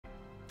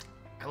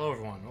Hello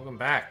everyone, welcome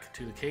back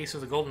to the Case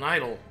of the Golden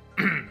Idol.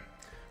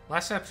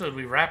 Last episode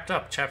we wrapped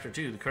up Chapter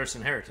 2, The Cursed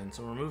Inheritance,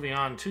 and we're moving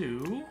on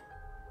to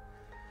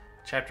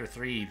Chapter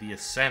 3, The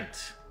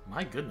Ascent.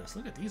 My goodness,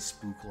 look at these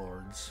spook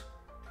lords.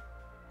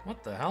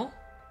 What the hell?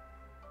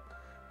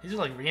 These are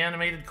like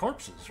reanimated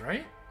corpses,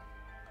 right?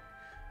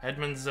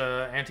 Edmund's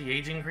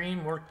anti-aging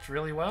cream worked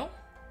really well.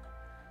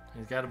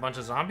 He's got a bunch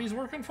of zombies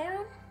working for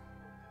him.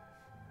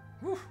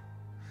 Whew.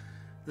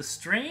 The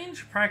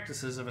strange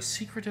practices of a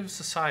secretive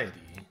society.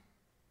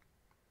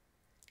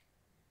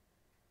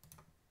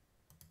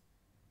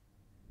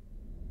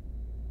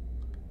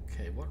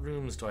 Okay, what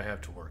rooms do I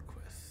have to work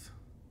with?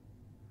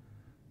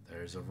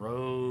 There's a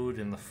road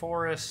in the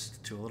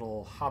forest to a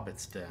little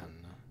hobbit's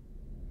den,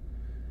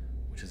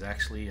 which is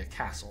actually a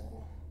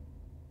castle.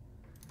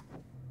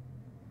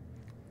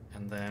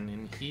 And then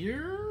in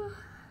here,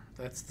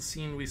 that's the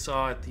scene we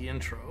saw at the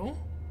intro.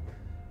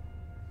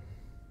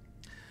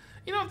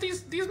 You know,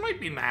 these might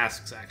be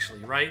masks, actually,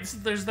 right?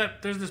 There's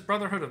this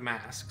Brotherhood of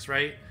Masks,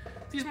 right?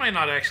 These might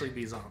not actually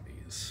be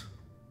zombies.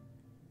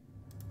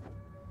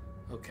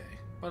 Okay,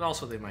 but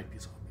also they might be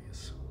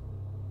zombies.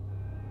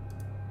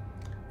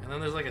 And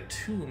then there's like a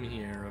tomb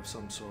here of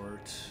some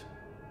sort.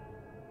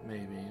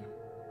 Maybe.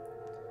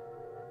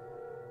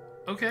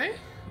 Okay,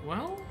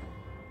 well,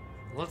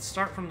 let's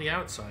start from the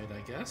outside,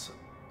 I guess.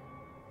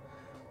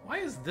 Why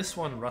is this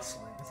one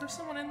rustling? Is there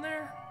someone in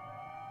there?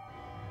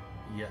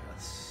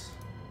 Yes.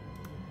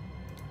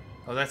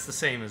 Oh, that's the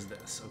same as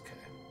this. Okay.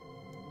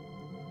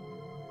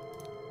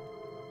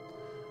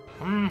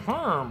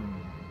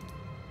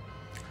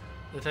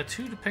 The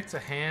tattoo depicts a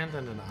hand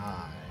and an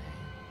eye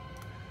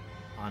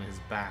on his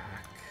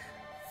back.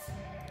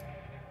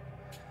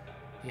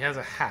 He has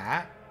a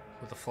hat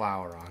with a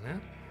flower on it.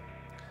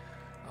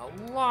 A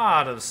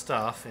lot of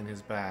stuff in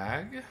his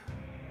bag.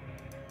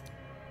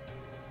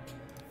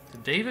 To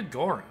David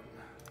Gorin.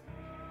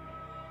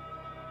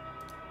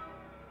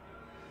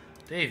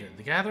 David,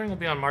 the gathering will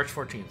be on March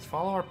 14th.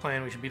 Follow our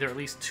plan. We should be there at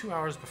least 2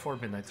 hours before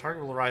midnight. The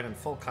target will arrive in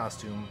full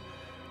costume.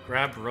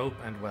 Grab rope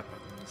and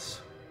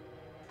weapons.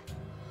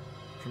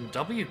 From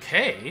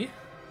WK?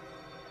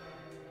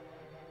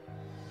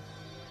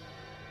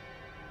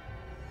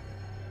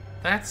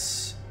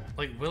 That's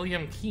like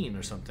William Keane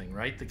or something,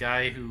 right? The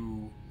guy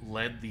who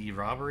led the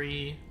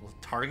robbery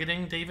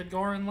targeting David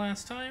Gorin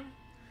last time?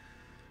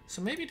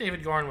 So maybe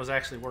David Gorin was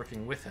actually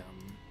working with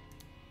him.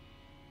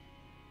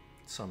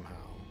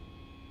 Somehow.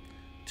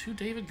 To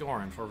David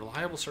Gorin for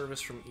reliable service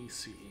from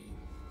EC.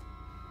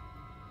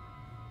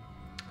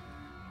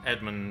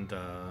 Edmund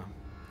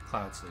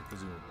Cloudsley,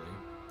 presumably.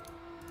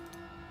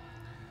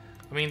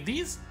 I mean,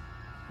 these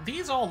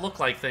all look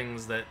like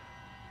things that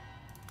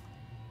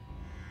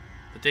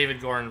David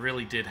Gorin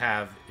really did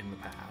have in the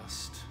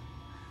past.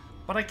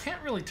 But I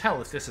can't really tell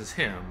if this is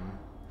him,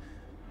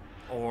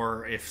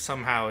 or if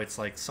somehow it's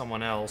like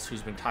someone else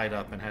who's been tied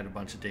up and had a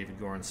bunch of David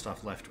Gorin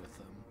stuff left with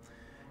them.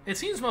 It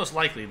seems most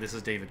likely this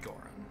is David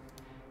Gorin.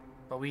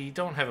 But we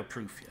don't have a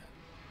proof yet.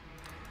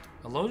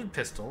 A loaded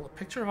pistol, a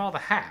picture of all the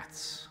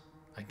hats.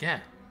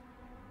 Again.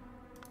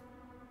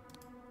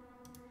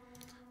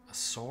 A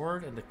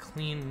sword and a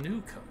clean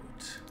new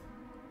coat.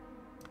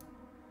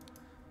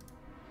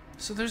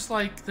 So there's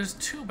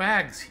two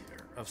bags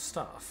here of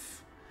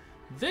stuff.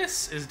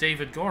 This is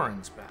David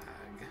Gorin's bag.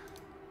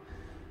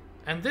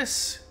 And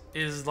this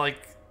is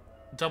like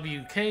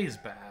WK's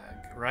bag,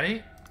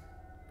 right?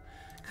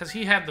 Because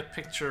he had the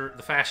picture,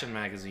 the fashion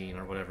magazine,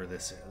 or whatever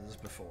this is,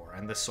 before,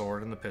 and the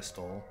sword and the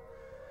pistol.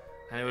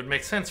 And it would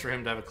make sense for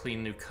him to have a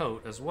clean new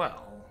coat as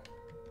well.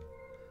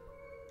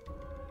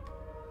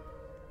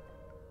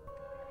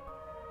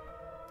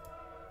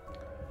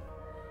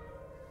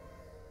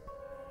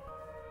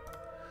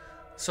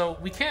 So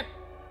we can't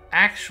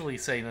actually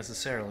say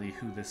necessarily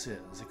who this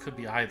is. It could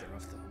be either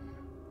of them,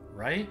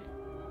 right?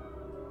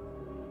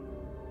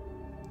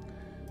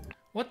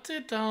 What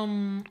did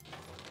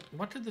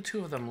the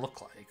two of them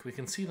look like? We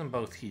can see them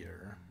both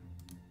here.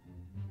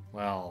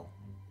 Well,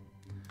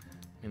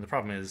 I mean, the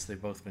problem is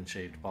they've both been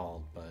shaved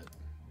bald, but...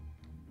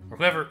 Or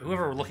whoever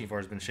we're looking for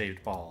has been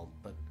shaved bald,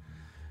 but...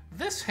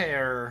 This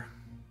hair...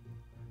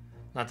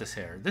 Not this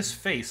hair. This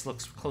face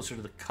looks closer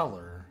to the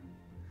color,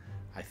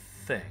 I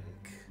think.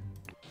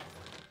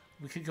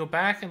 We could go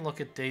back and look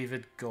at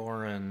David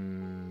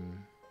Gorin...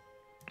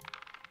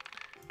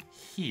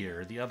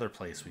 here, the other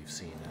place we've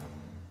seen him.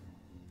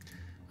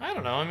 I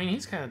don't know, I mean,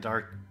 he's kind of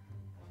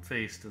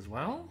dark-faced as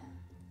well.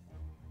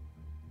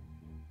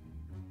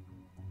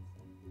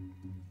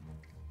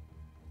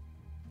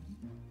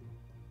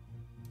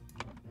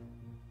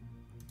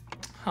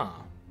 Huh.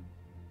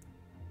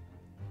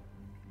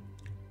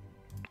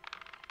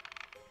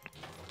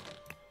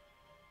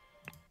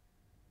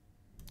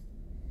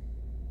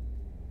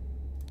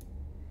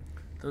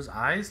 Those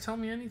eyes tell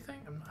me anything?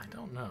 I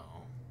don't know.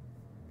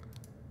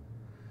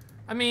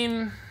 I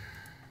mean...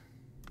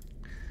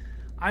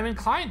 I'm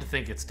inclined to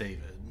think it's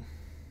David.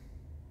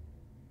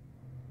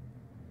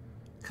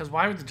 Because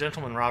why would the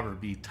gentleman robber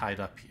be tied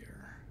up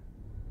here?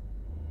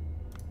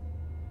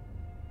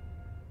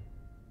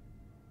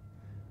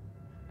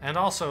 And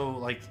also,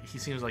 like, he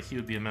seems like he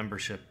would be a member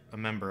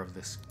of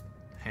this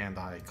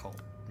hand-eye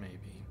cult,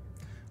 maybe.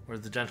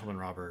 Whereas the Gentleman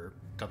Robber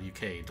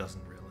WK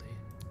doesn't really.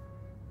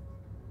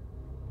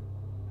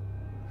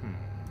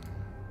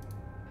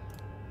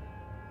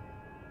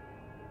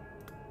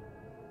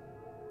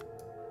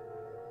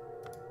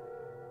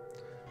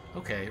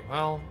 Okay,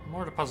 well,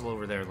 more to puzzle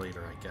over there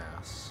later, I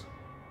guess.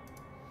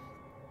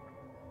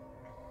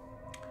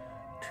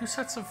 Two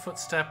sets of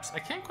footsteps. I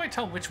can't quite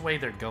tell which way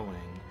they're going.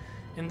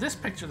 In this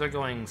picture, they're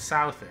going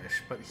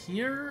southish, but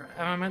here,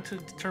 am I meant to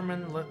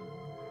determine going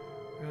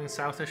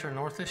southish or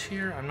northish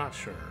here? I'm not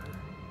sure.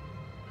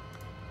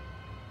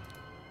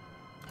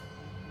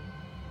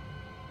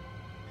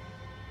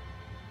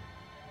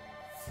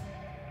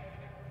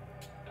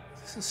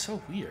 This is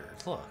so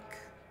weird. Look.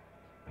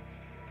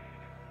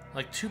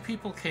 Like, two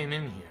people came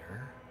in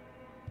here,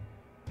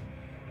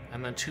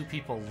 and then two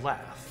people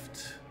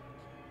left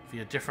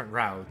via different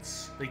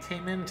routes. They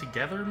came in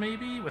together,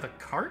 maybe, with a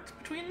cart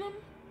between them?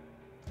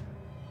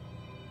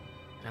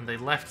 And they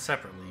left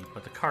separately,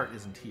 but the cart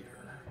isn't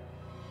here.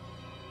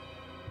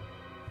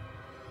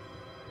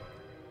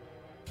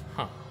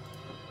 Huh.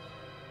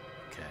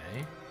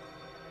 Okay.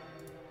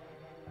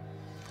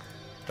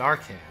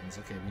 Dark Hands.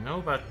 Okay, we know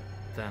about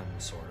them,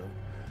 sort of.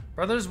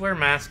 Brothers wear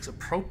masks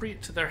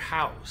appropriate to their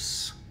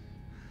house.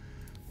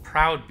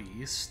 Proud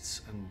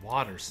Beasts and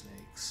Water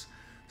Snakes.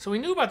 So we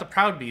knew about the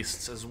Proud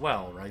Beasts as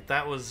well, right?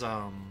 That was,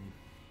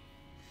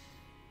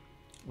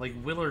 like,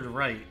 Willard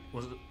Wright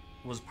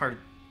was part of,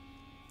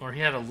 or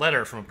he had a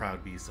letter from a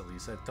Proud Beast, at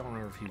least. I don't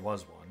remember if he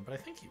was one, but I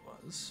think he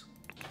was.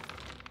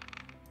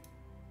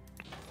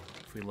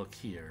 If we look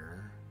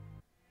here.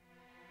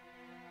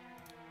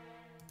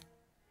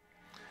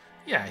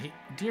 Yeah,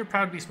 Dear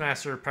Proud Beast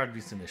Master, Proud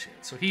Beast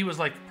Initiate. So he was,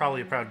 like,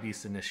 probably a Proud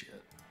Beast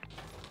Initiate.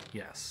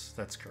 Yes,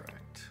 that's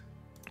correct.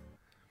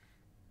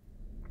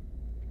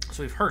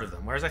 So we've heard of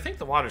them, whereas I think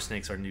the Water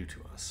Snakes are new to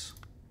us.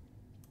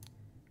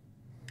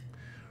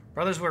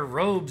 Brothers wear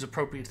robes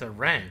appropriate to their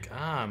rank.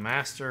 Ah,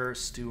 Master,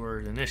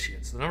 Steward,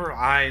 Initiate. So the number of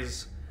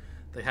eyes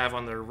they have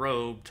on their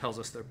robe tells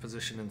us their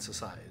position in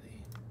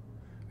society.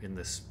 In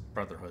this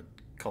Brotherhood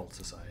cult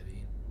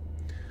society.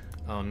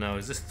 Oh no,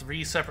 is this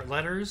 3 separate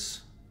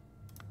letters?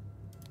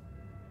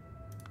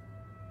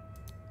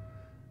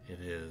 It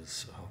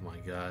is. Oh my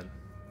god.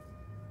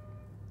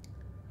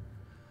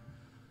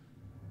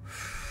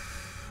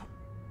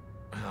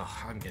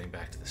 Oh, I'm getting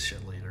back to this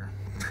shit later.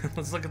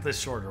 Let's look at this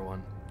shorter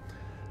one.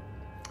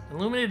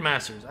 Illuminated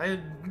Masters. I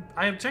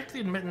object to the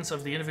admittance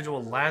of the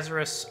individual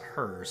Lazarus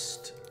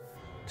Hurst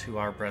to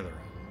our brethren.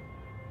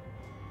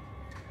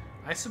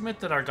 I submit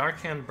that our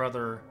Darkhand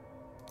brother,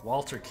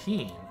 Walter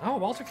Keene... Oh,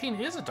 Walter Keene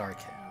is a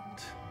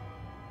Darkhand.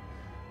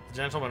 The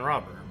Gentleman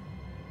Robber.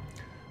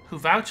 Who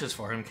vouches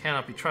for him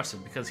cannot be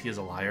trusted because he is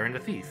a liar and a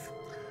thief.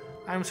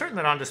 I am certain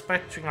that on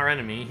dispatching our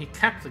enemy, he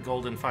kept the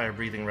golden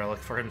fire-breathing relic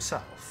for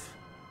himself.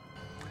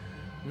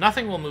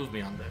 Nothing will move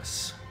me on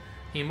this.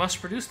 He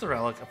must produce the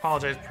relic,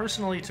 apologize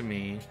personally to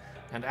me,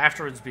 and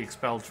afterwards be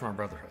expelled from our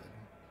Brotherhood.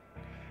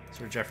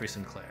 Sir Geoffrey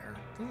Sinclair.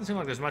 Doesn't seem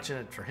like there's much in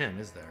it for him,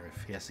 is there?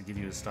 If he has to give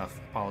you his stuff,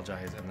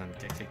 apologize, and then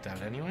get kicked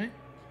out anyway?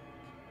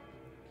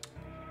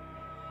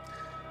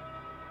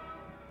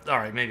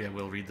 Alright, maybe I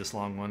will read this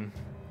long one.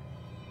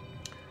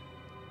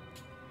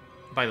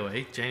 By the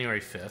way,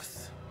 January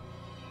 5th,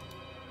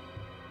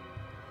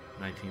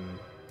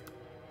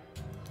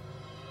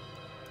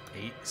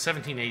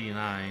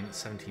 1789,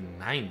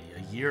 1790,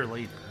 a year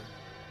later.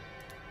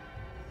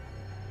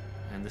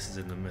 And this is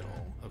in the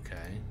middle,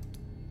 okay.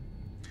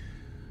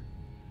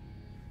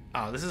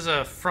 Oh, this is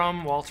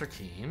from Walter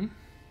Keene.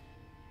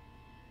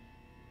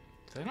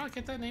 Did I not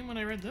get that name when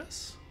I read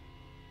this?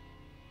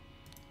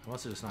 I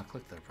must have just not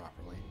clicked there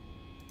properly.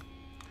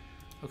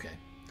 Okay.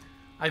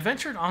 I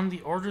ventured on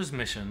the Order's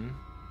mission.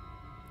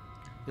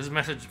 This is a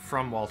message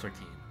from Walter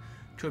Keene.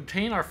 To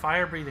obtain our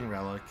fire-breathing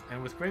relic,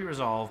 and with great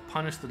resolve,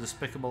 punish the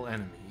despicable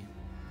enemy.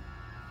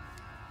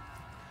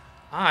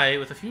 I,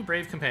 with a few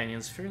brave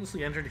companions,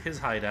 fearlessly entered his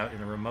hideout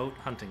in a remote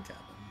hunting cabin.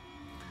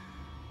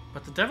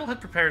 But the devil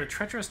had prepared a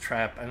treacherous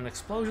trap, and an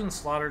explosion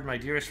slaughtered my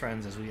dearest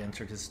friends as we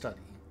entered his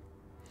study.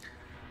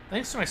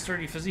 Thanks to my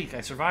sturdy physique,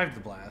 I survived the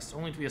blast,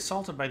 only to be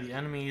assaulted by the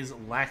enemy's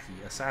lackey,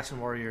 assassin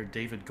warrior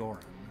David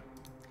Gorin,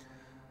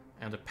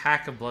 and a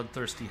pack of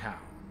bloodthirsty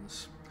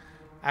hounds.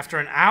 After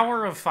an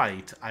hour of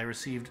fight, I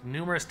received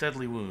numerous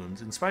deadly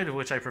wounds, in spite of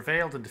which I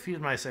prevailed and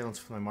defeated my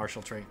assailants with my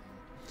martial training.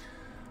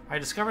 I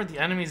discovered the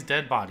enemy's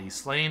dead body,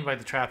 slain by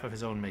the trap of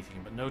his own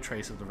making, but no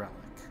trace of the relic.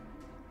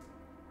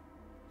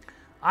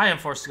 I am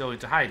forced to go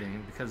into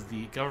hiding because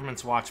the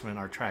government's watchmen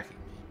are tracking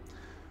me.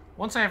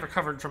 Once I have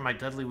recovered from my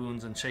deadly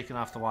wounds and shaken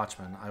off the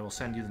watchmen, I will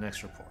send you the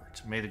next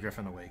report. May the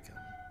Griffin awaken.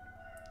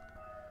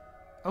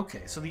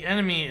 Okay, so the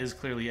enemy is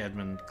clearly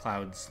Edmund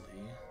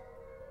Cloudsley.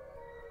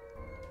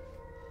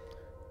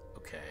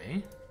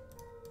 Okay.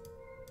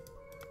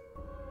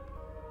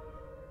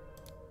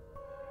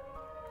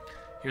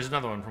 Here's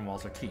another one from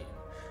Walter Keene.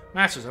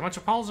 Masters, I much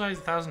apologize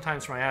 1,000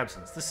 times for my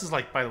absence. This is,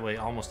 like, by the way,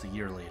 almost a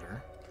year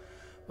later.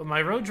 But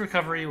my road to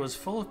recovery was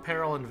full of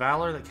peril and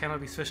valor that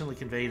cannot be sufficiently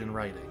conveyed in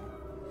writing.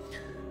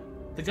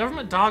 The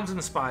government dogs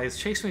and spies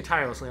chased me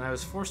tirelessly, and I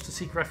was forced to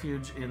seek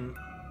refuge in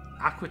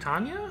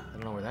Aquitania? I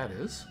don't know where that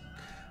is.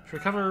 To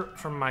recover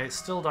from my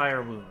still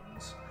dire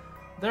wounds.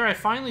 There I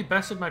finally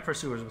bested my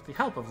pursuers with the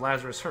help of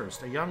Lazarus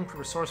Hurst, a young,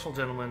 resourceful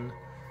gentleman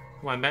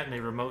whom I met in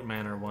a remote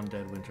manor one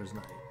dead winter's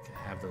night. Okay,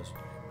 I have those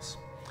names.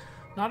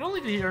 Not only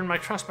did he earn my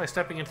trust by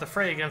stepping into the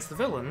fray against the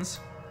villains,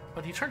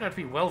 but he turned out to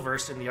be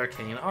well-versed in the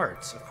arcane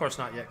arts, of course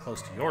not yet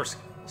close to your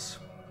skills.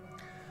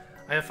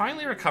 I have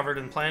finally recovered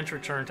and plan to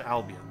return to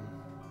Albion.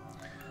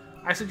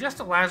 I suggest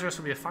that Lazarus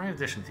would be a fine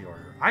addition to the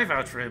Order. I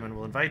vouch for him and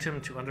will invite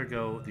him to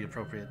undergo the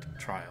appropriate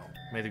trial.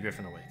 May the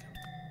Griffin awaken.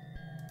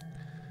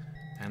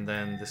 And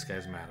then this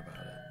guy's mad about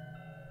it.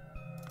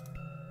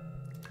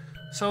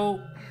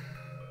 So...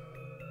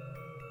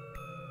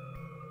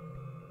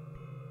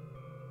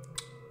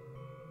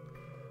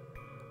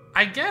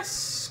 I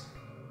guess...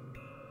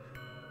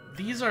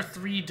 these are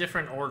 3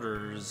 different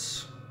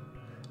orders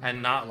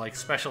and not like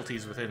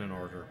specialties within an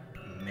order.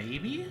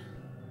 Maybe?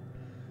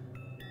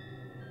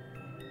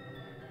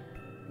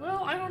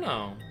 Well, I don't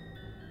know.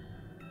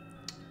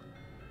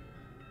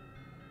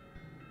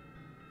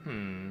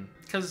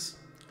 Because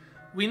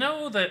we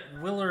know that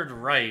Willard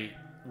Wright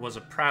was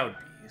a proud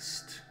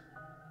beast.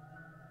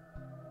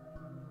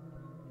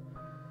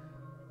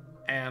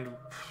 And...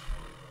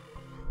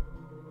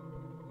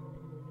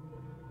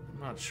 I'm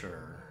not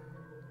sure.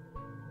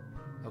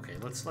 Okay,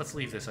 let's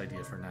leave this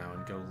idea for now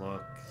and go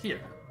look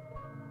here.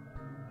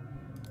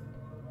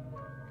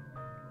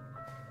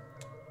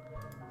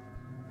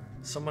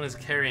 Someone is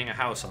carrying a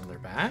house on their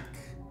back.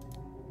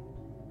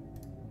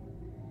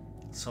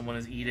 Someone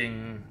is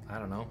eating, I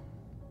don't know,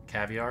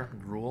 caviar,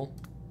 gruel.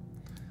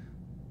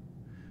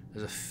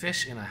 There's a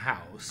fish in a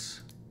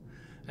house.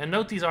 And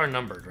note these are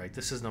numbered, right?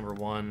 This is number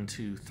 1,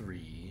 2,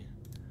 3.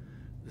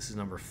 This is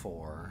number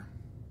 4.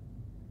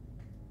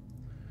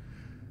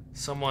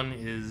 Someone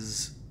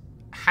is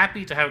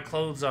happy to have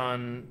clothes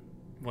on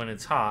when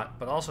it's hot,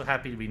 but also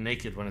happy to be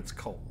naked when it's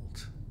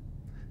cold.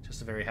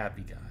 Just a very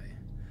happy guy.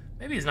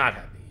 Maybe he's not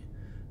happy.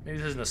 Maybe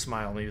this isn't a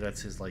smile. Maybe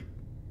that's his, like,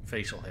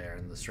 facial hair,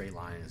 and the straight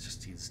line is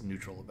just he's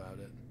neutral about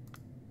it.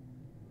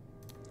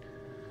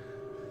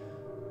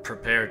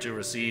 Prepare to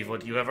receive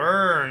what you have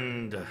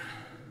earned.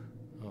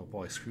 Oh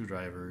boy,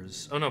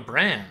 screwdrivers. Oh no,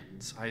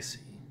 brands. I see.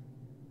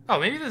 Oh,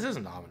 maybe this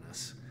isn't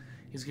ominous.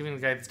 He's giving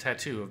the guy the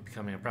tattoo of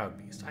becoming a proud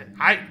beast.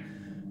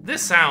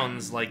 This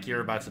sounds like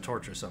you're about to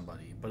torture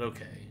somebody, but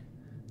okay.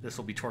 This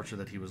will be torture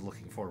that he was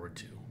looking forward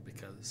to,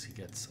 because he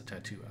gets a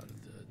tattoo out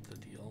of the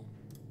deal.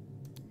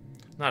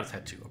 Not a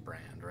tattoo, a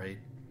brand, right?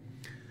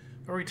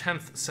 February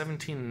 10th,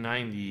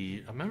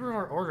 1790. A member of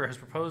our order has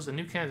proposed a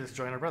new candidate to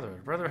join our brotherhood.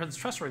 Our brotherhood's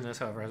trustworthiness,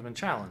 however, has been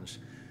challenged.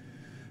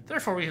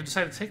 Therefore, we have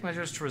decided to take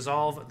measures to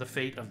resolve the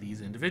fate of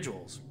these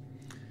individuals.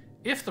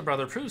 If the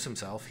brother proves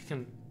himself, he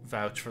can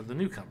vouch for the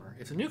newcomer.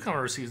 If the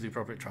newcomer receives the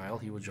appropriate trial,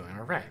 he will join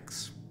our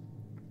ranks.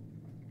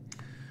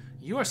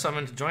 You are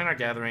summoned to join our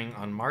gathering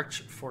on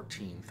March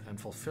 14th and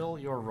fulfill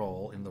your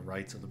role in the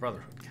rites of the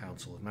Brotherhood,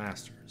 Council of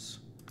Masters.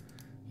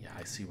 Yeah,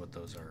 I see what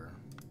those are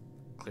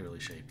clearly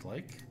shaped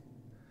like.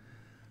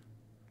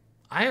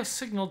 I have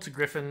signaled to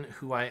Griffin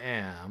who I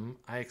am.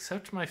 I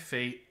accept my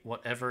fate,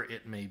 whatever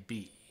it may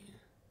be.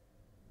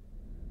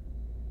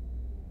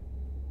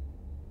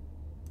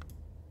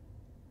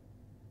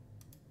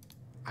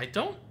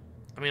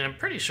 I'm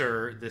pretty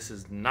sure this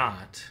is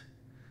not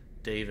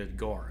David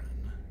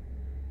Gorin.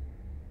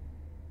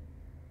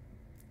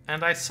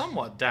 And I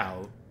somewhat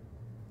doubt,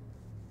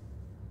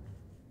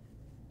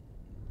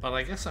 but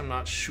I guess I'm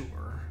not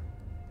sure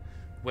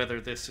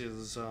whether this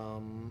is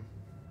the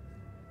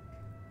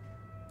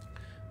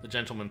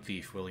gentleman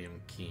thief,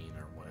 William Keene,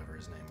 or whatever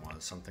his name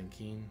was, something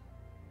Keene.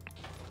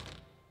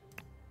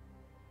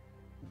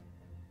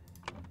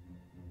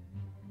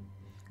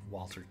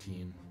 Walter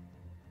Keene.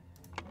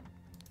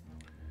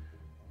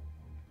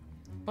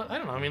 But I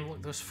don't know, I mean,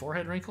 look, those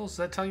forehead wrinkles, does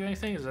that tell you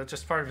anything? Is that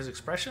just part of his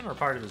expression or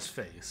part of his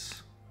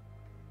face?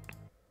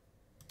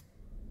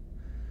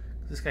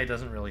 This guy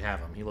doesn't really have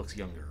them. He looks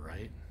younger,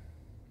 right?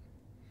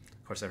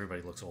 Of course,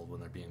 everybody looks old when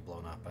they're being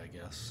blown up, I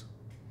guess.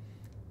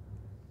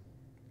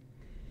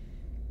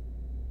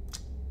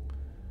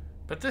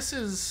 But this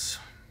is...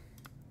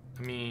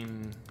 I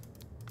mean...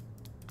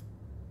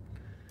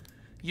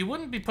 You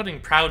wouldn't be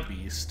putting Proud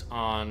Beast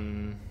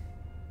on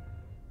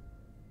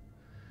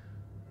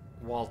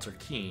Walter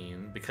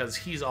Keene because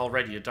he's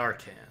already a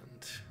Dark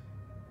Hand,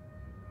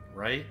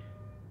 right?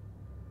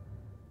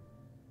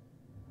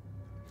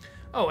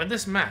 Oh, and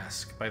this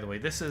mask, by the way,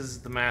 this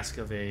is the mask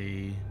of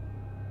a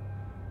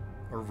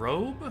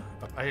robe?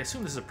 I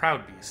assume this is a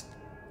Proud Beast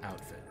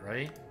outfit,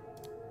 right?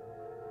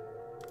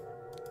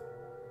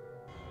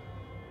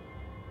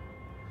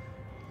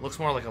 Looks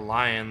more like a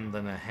lion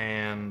than a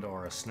hand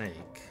or a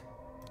snake.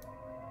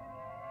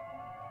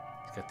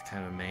 It's got the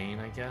kind of mane,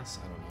 I guess?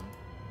 I don't know.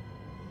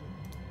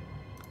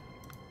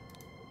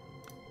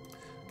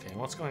 Okay,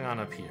 what's going on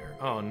up here?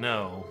 Oh,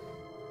 no.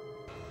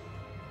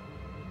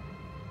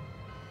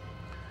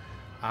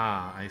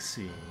 Ah, I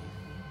see.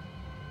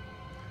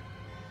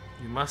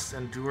 You must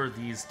endure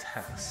these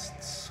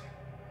tests.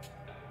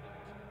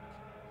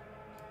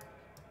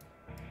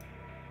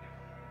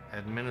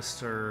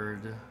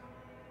 Administered.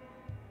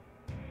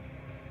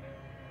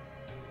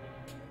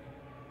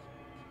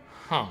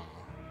 Huh.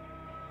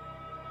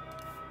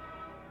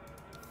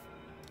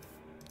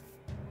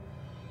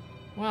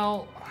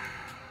 Well,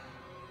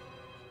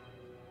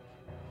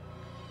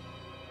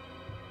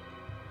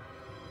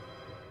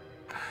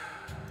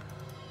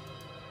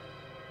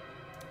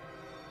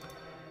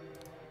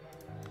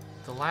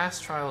 the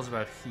last trial is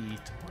about heat.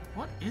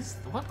 What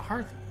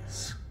are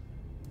these?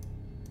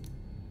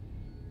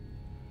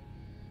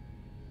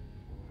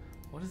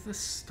 What is this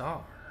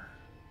star?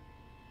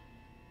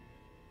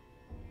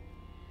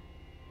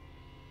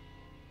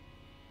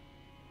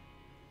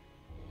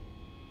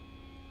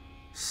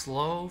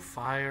 Slow,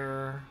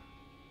 fire,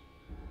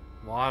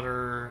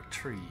 water,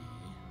 tree,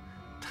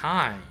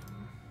 time.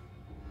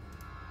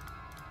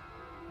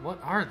 What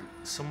are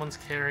these? Someone's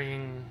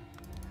carrying...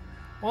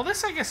 Well,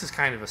 this I guess is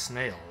kind of a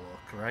snail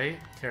look, right?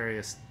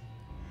 Carry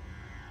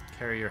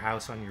your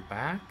house on your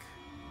back?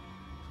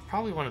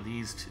 Probably one of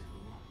these two.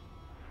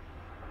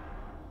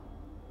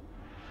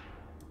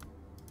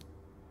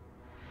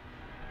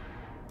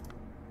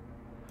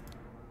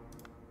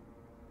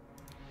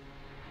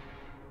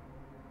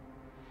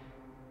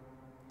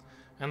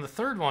 And the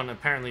third one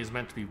apparently is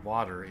meant to be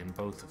water in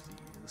both of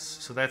these.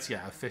 So that's,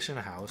 yeah, a fish in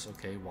a house.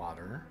 Okay,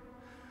 water.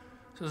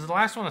 So is the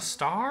last one a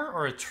star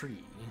or a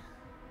tree?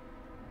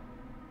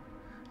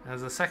 And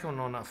is the second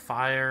one a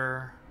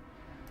fire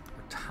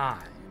or time?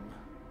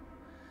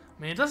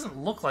 I mean, it doesn't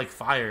look like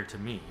fire to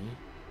me.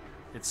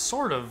 It's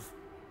sort of...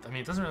 I mean,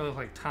 it doesn't really look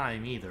like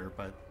time either,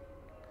 but...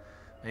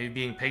 Maybe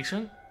being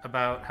patient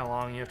about how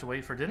long you have to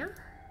wait for dinner?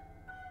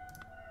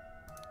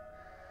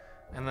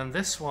 And then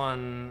this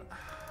one...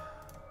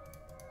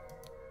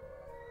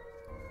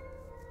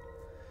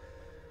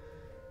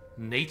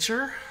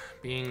 Nature?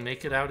 Being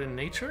naked out in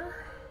nature?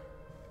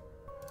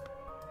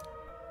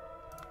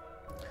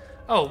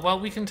 Oh, well,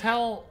 we can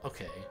tell...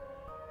 Okay.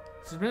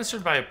 It's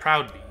administered by a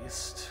proud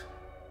beast.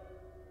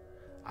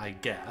 I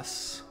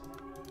guess.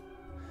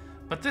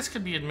 But this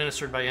could be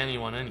administered by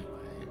anyone anyway.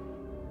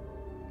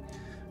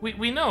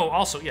 We know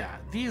also, yeah,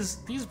 these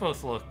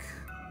both look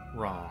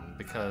wrong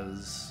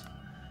because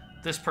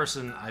this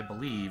person, I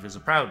believe, is a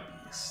proud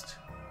beast.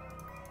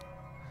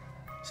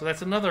 So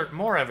that's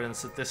more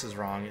evidence that this is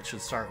wrong. It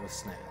should start with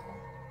snail.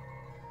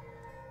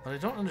 But I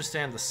don't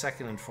understand the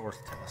second and fourth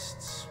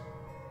tests.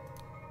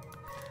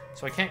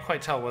 So I can't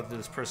quite tell whether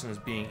this person is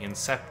being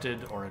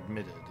incepted or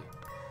admitted.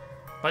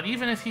 But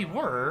even if he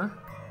were,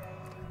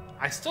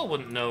 I still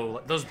wouldn't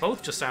know. Those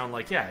both just sound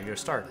like, yeah, you're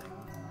starting.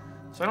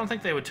 So I don't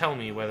think they would tell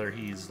me whether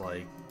he's,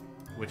 like,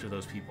 which of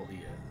those people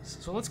he is.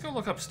 So let's go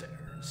look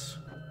upstairs.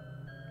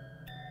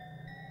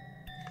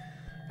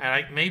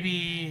 And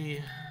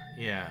maybe...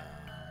 yeah.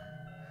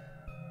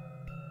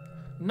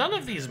 None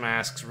of these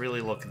masks really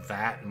look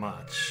that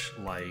much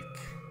like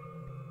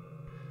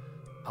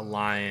a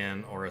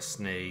lion or a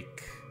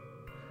snake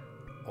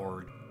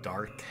or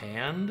Dark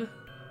Hand.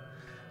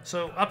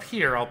 So up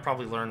here, I'll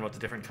probably learn what the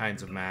different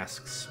kinds of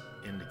masks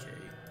indicate.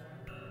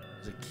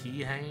 There's a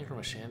key hanging from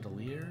a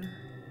chandelier.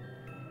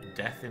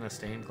 Death in a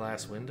stained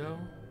glass window.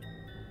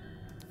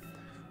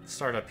 Let's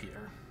start up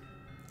here.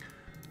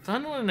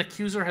 Done when an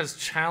accuser has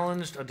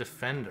challenged a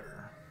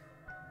defender.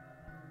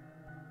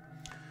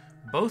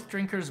 Both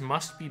drinkers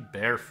must be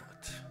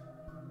barefoot.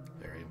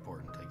 Very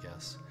important, I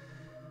guess.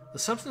 The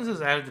substance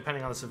is added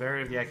depending on the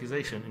severity of the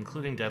accusation,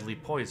 including deadly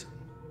poison.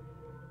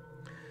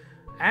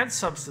 Add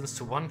substance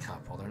to 1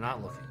 cup while they're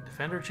not looking.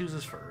 Defender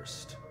chooses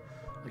first.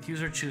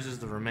 Accuser chooses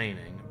the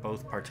remaining.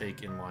 Both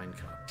partake in wine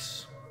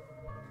cups.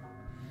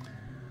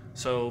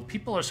 So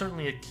people are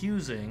certainly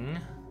accusing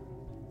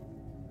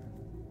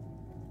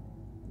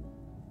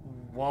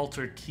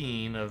Walter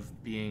Keane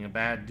of being a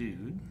bad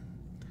dude.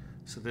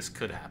 So this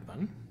could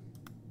happen.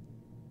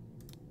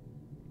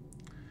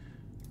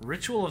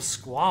 Ritual of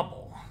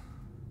Squabble.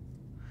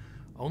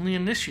 Only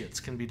initiates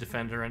can be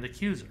defender and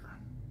accuser.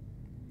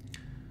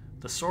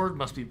 The sword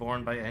must be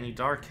borne by any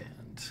dark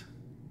hand.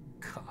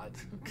 God,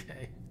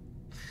 okay.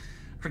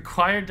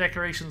 Required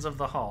decorations of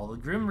the hall. The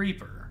Grim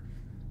Reaper.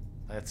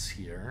 That's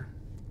here.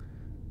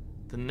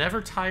 The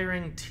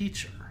never-tiring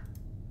teacher.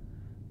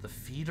 The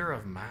feeder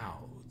of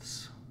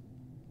mouths.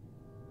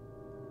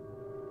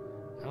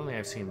 I don't think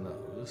I've seen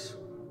those.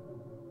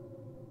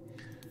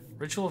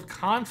 Ritual of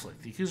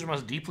Conflict. The accuser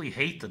must deeply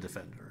hate the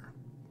defender.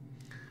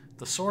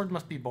 The sword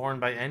must be borne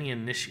by any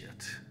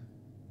initiate.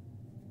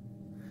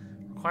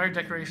 Required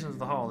decorations of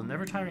the hall. The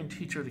never-tiring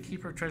teacher. The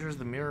keeper of treasures.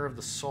 The mirror of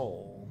the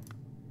soul.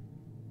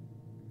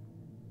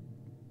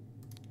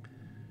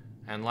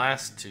 And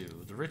last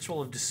two. The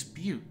Ritual of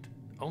Dispute.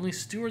 Only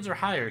stewards or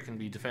higher can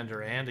be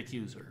defender and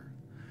accuser.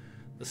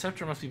 The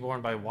scepter must be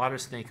borne by Water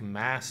Snake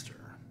Master.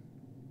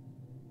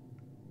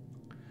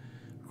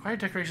 Required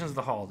decorations of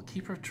the hall. The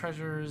keeper of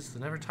treasures. The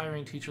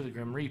never-tiring teacher. The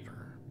Grim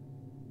Reaper.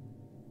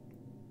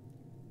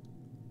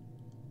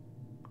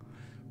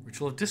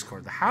 Ritual of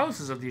Discord. The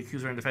houses of the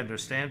accuser and defender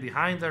stand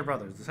behind their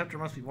brothers. The scepter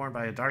must be worn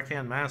by a Dark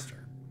Hand master.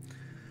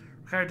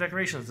 Required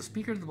decorations. The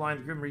Speaker, the Blind,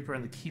 the Grim Reaper,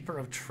 and the Keeper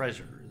of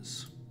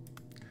Treasures.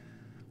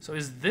 So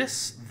is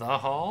this the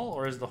hall,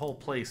 or is the whole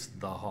place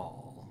the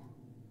hall?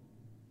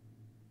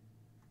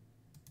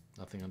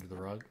 Nothing under the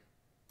rug.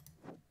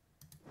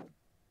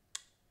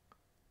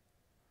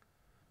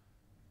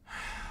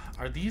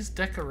 Are these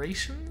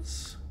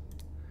decorations?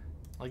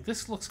 Like,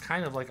 this looks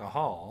kind of like a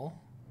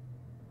hall.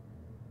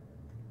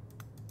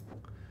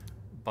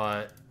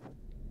 But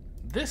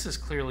this is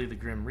clearly the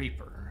Grim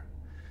Reaper.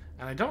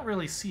 And I don't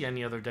really see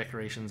any other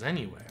decorations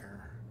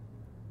anywhere.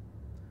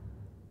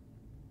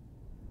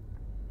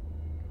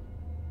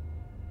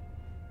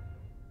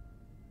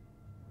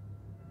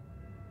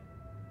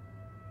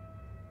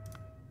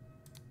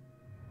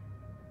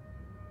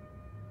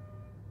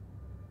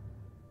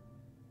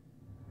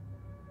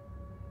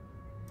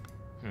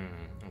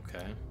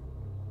 Okay.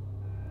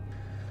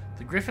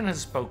 The Griffin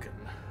has spoken.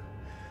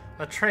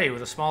 A tray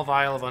with a small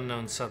vial of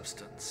unknown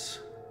substance.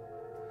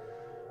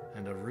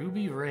 And a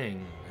ruby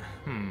ring.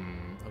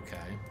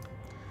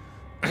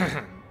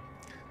 Okay.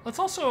 Let's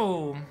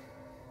also...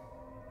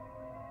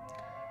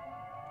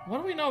 What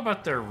do we know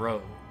about their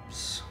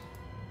robes?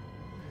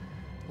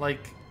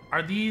 Like,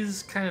 are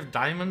these kind of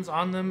diamonds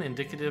on them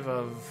indicative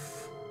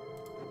of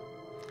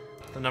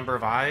the number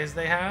of eyes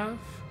they have?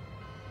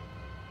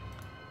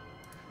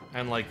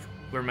 And, like,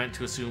 we're meant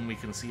to assume we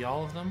can see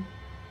all of them?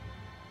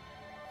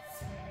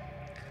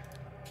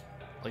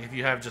 Like, if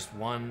you have just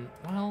one...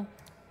 Well,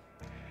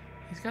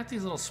 he's got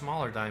these little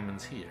smaller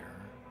diamonds here.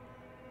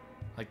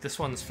 Like, this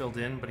one's filled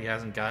in, but he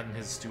hasn't gotten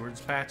his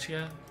steward's patch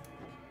yet.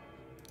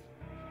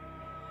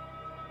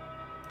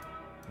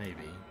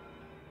 Maybe.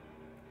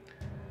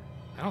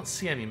 I don't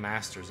see any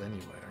masters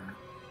anywhere.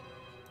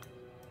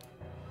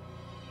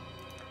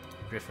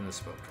 Griffin has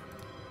spoken.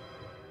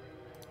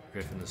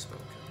 Griffin has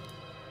spoken.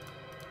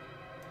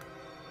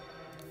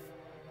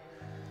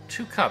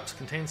 2 cups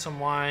contain some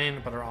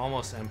wine, but are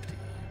almost empty.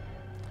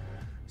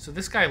 So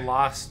this guy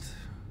lost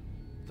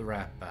the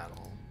rap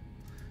battle.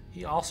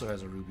 He also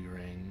has a ruby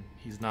ring.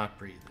 He's not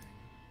breathing.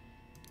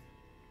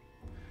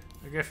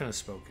 The Griffin has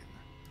spoken.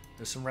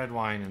 There's some red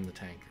wine in the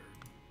tankard.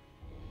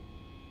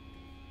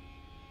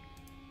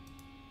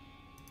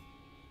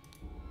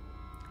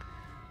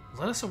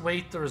 Let us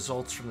await the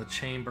results from the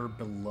chamber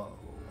below.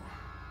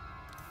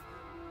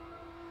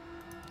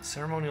 A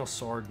ceremonial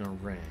sword and a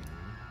ring.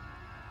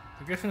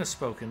 The Griffin has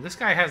spoken. This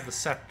guy has the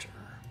scepter.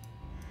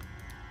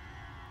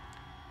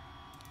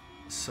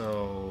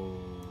 So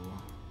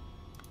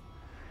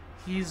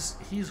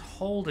he's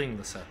holding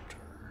the scepter.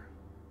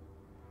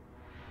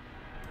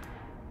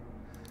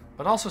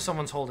 But also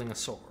someone's holding a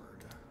sword.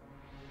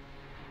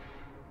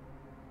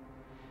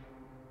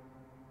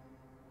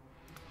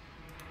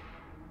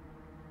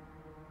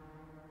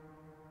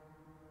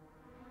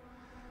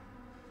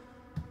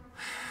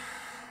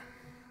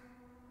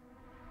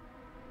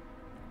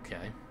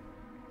 Okay.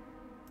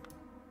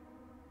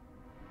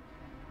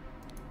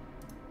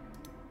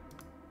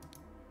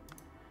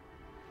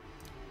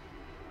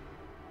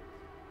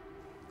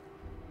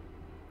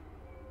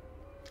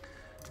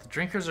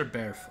 Drinkers are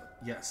barefoot.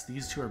 Yes,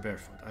 these 2 are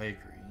barefoot. I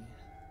agree.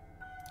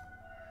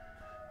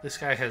 This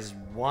guy has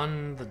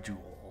won the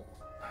duel.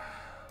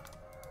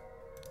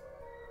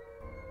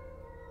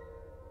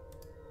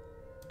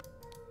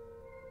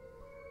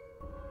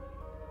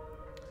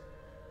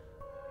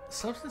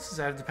 Substance is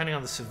added depending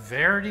on the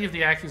severity of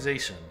the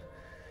accusation,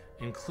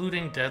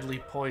 including deadly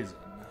poison.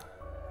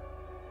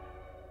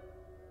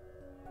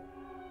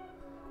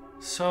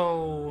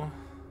 So...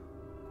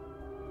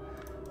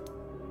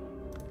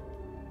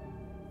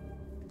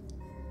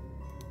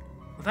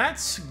 that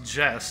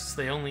suggests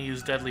they only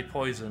use deadly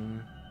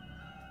poison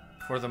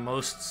for the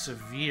most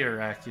severe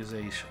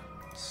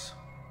accusations.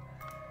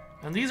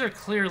 And these are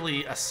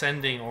clearly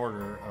ascending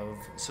order of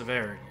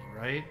severity,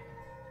 right?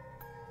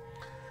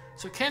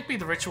 So it can't be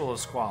the ritual of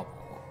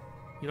squabble.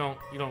 You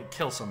don't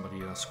kill somebody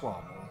in a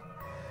squabble.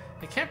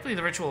 It can't be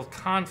the ritual of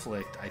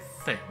conflict, I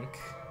think,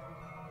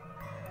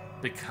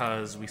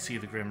 because we see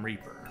the Grim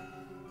Reaper.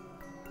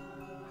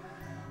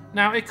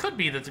 Now, it could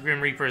be that the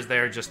Grim Reaper is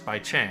there just by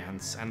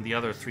chance, and the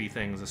other 3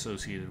 things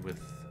associated with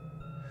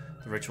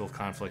the Ritual of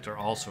Conflict are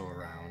also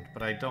around,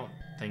 but I don't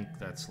think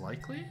that's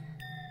likely.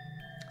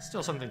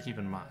 Still something to keep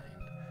in mind.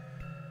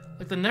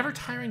 Like, the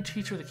never-tiring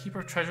teacher, the Keeper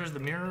of Treasures, the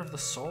Mirror of the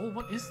Soul?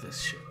 What is this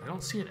shit? I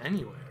don't see it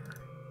anywhere.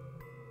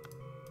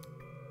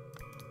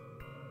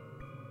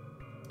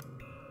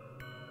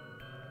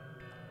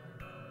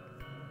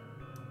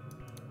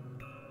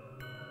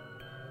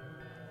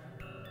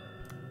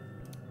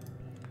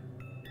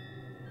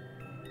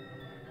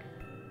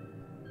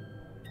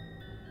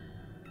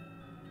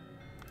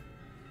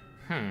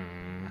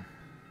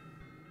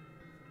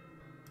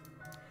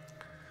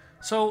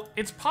 So,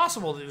 it's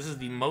possible that this is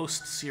the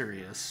most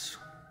serious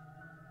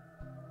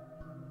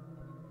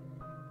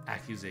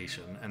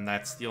accusation, and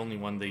that's the only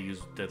one they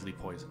use deadly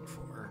poison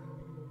for.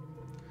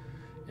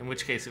 In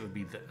which case it would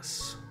be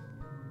this.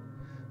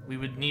 we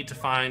would need to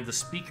find the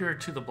Speaker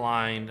to the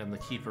Blind and the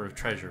Keeper of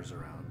Treasures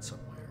around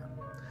somewhere.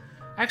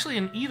 Actually,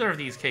 in either of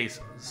these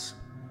cases,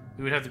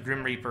 we would have the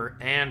Grim Reaper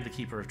and the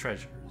Keeper of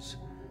Treasures.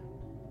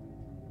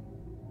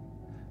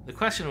 The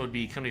question would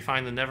be, can we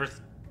find the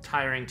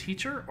never-tiring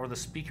teacher or the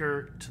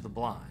Speaker to the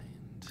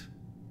Blind?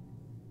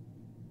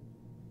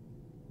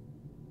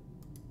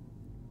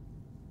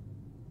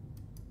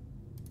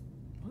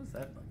 What does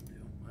that button do?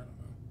 I don't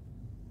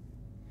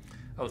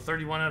know. Oh,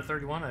 31 out of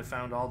 31, I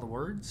found all the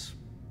words?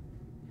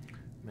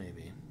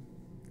 Maybe.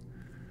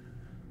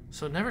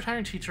 So,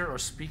 never-tiring teacher or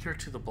Speaker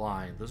to the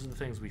Blind. Those are the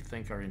things we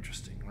think are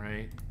interesting,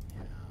 right?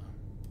 Yeah.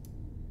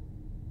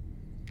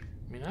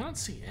 I mean, I don't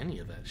see any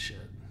of that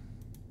shit.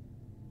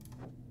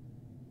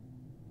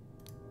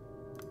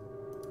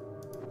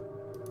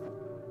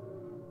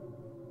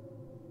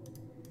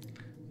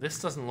 This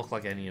doesn't look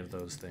like any of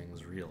those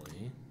things,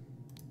 really.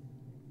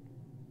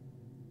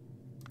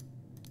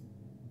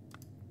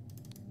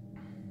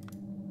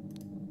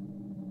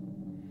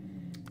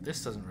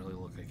 This doesn't really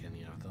look like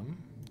any of them.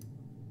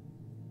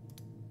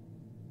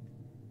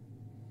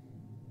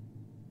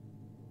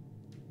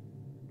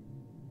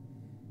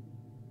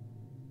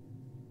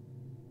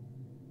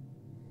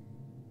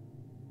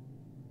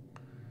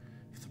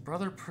 If the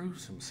brother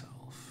proves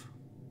himself,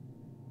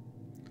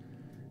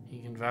 he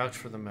can vouch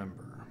for the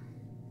member.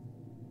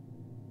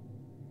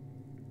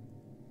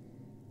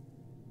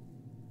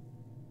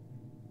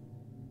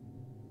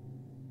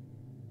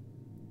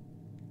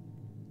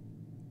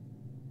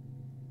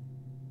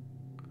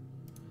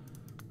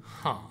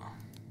 Huh.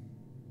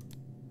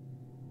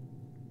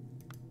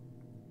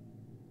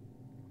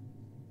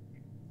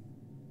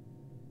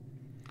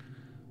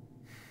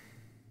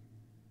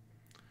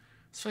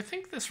 So I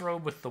think this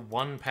robe with the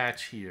one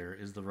patch here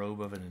is the robe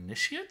of an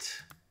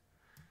initiate?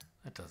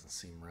 That doesn't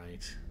seem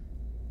right.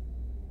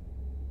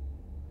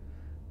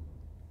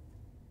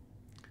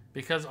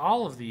 Because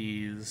all of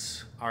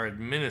these are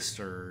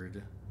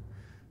administered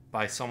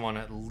by someone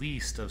at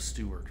least of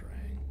steward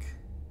rank.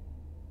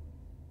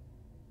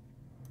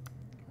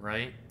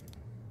 Right?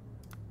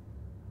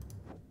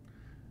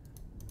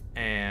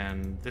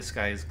 And this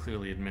guy is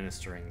clearly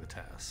administering the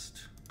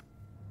test.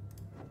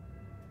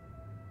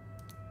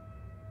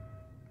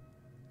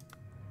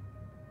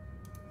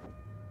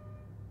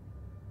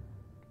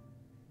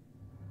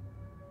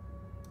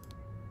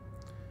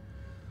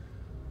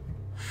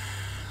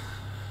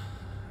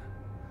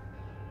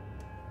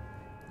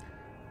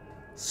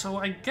 So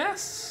I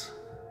guess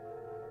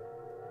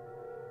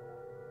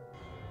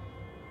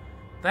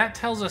that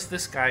tells us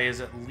this guy is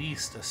at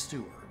least a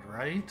steward,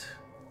 right?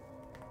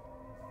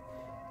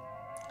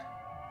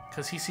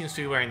 Because he seems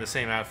to be wearing the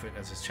same outfit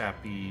as his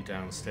chappie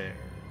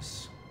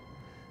downstairs.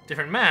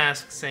 Different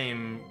mask,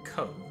 same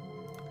coat.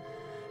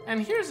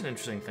 And here's an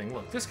interesting thing.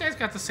 Look, this guy's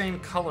got the same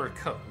color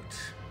coat.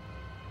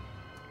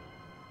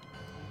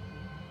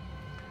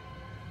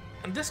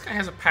 And this guy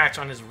has a patch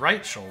on his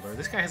right shoulder.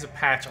 This guy has a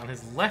patch on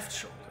his left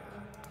shoulder.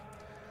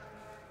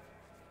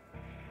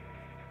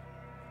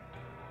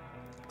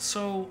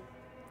 So,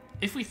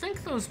 if we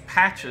think those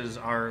patches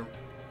are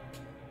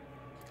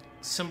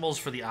symbols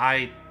for the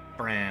eye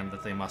brand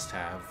that they must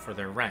have for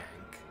their rank,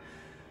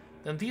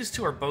 then these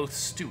two are both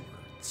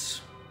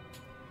stewards.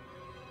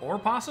 Or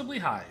possibly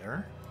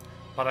higher,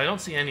 but I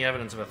don't see any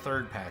evidence of a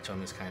third patch on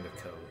this kind of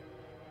coat.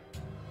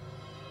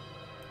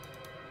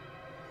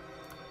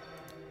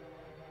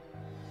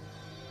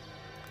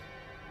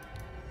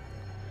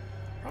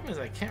 Problem is,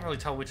 I can't really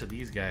tell which of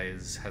these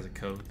guys has a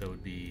coat that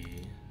would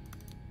be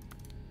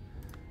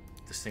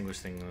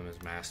distinguishing them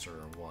as master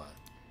or what.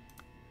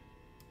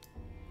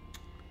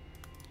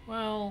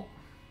 Well,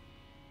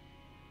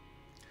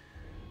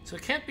 so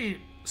it can't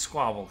be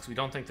Squabble because we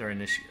don't think they're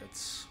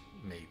initiates.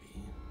 Maybe.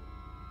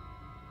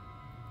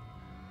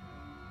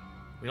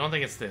 We don't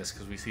think it's this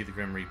because we see the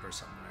Grim Reaper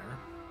somewhere.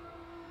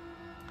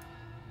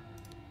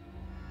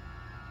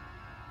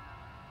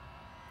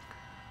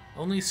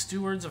 Only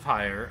stewards of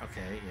hire.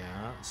 Okay,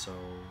 yeah, so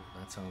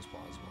that sounds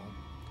plausible.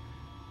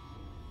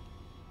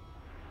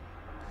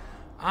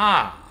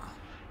 Ah!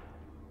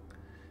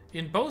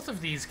 In both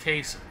of these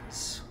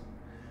cases,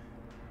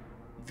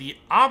 the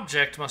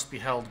object must be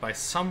held by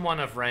someone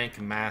of rank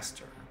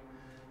master.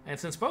 And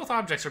since both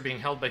objects are being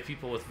held by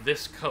people with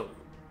this coat,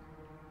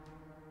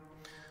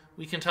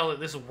 we can tell that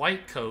this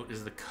white coat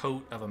is the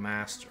coat of a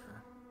master.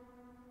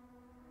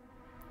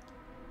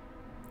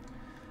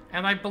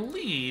 And I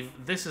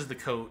believe this is the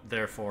coat,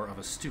 therefore, of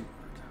a steward.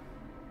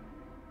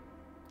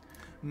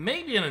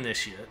 Maybe an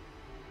initiate,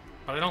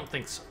 but I don't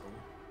think so.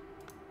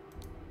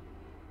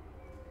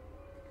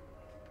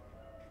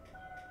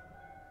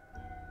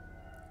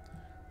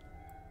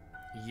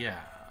 Yeah.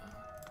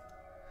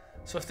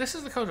 So if this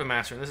is the coat of a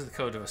master and this is the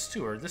coat of a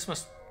steward, this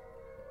must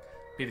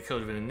be the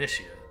coat of an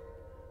initiate.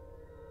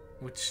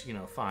 Which, you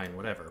know, fine,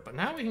 whatever. But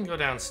now we can go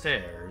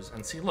downstairs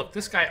and see, look,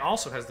 this guy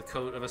also has the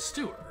coat of a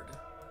steward.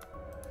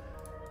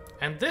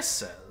 And this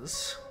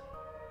says...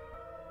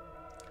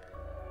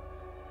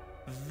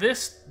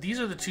 these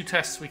are the two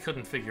tests we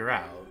couldn't figure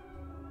out.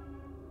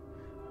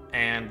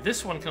 And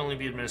this one can only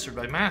be administered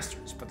by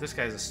masters, but this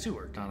guy's a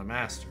steward, not a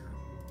master.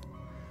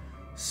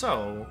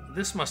 So,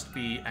 this must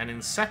be an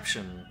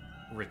inception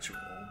ritual.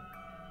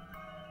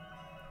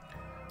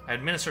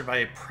 Administered by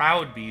a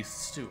Proud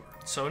Beast steward.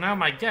 So now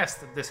my guess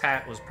that this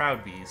hat was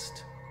Proud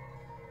Beast,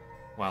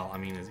 well, I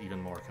mean, is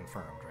even more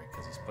confirmed, right?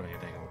 Because he's putting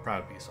a dang old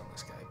Proud Beast on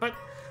this guy. But,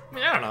 I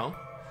mean, I don't know.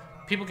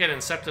 People get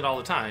incepted all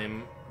the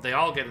time. They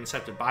all get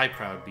incepted by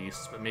Proud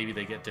Beasts, but maybe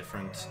they get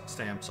different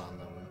stamps on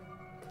them.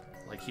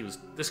 Like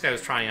this guy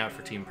was trying out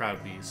for Team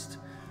Proud Beast.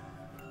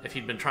 If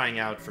he'd been trying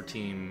out for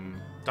Team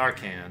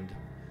Darkhand,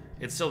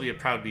 it'd still be a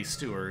Proud Beast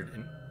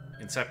steward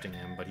incepting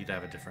him, but he'd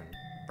have a different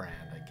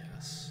brand, I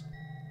guess.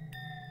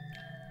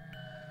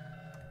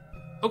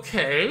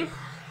 Okay.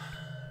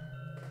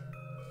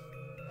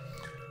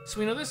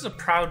 So we know this is a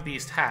Proud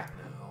Beast hat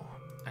now.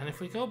 And if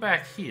we go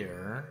back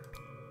here...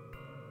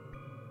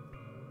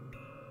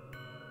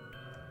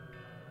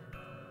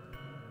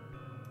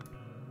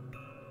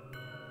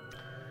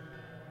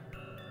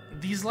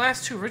 These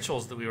last two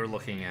rituals that we were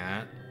looking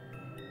at,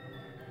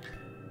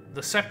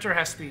 the scepter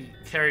has to be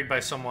carried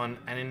by someone,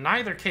 and in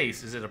neither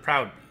case is it a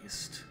Proud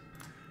Beast.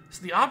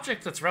 So the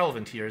object that's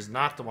relevant here is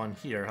not the one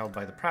here held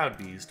by the Proud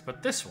Beast,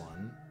 but this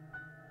one,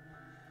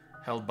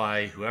 held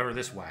by whoever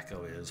this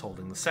wacko is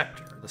holding the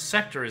scepter. The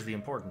scepter is the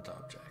important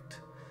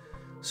object.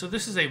 So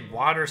this is a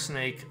Water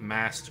Snake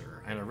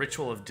Master and a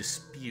Ritual of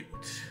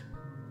Dispute.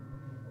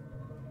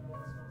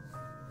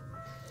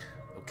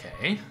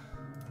 Okay.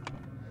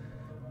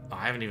 Oh,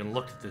 I haven't even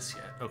looked at this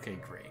yet. Okay,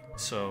 great.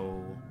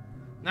 So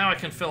now I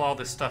can fill all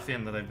this stuff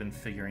in that I've been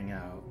figuring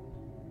out.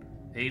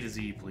 A to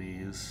Z,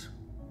 please.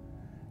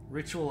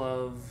 Ritual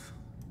of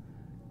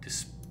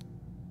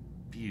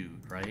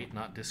Dispute, right?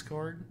 Not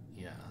Discord?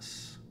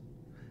 Yes.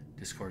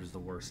 Discord is the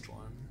worst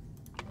one.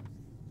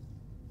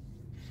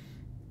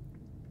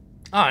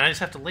 Oh, and I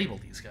just have to label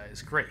these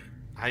guys. Great.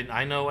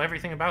 I know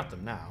everything about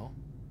them now.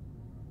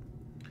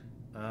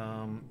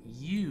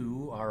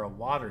 You are a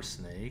water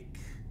snake.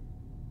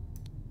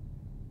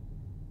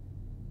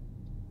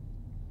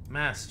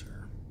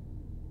 Master.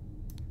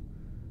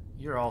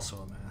 You're also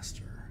a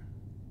master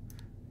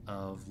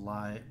of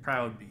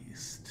Proud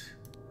Beast.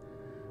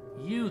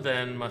 You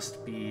then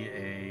must be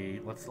a...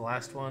 What's the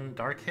last one?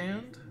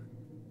 Darkhand?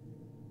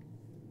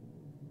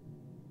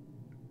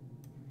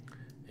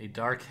 A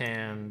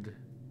Darkhand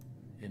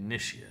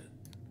Initiate.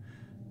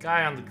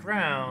 Guy on the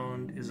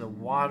ground is a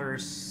Water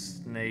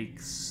Snake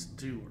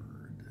Steward.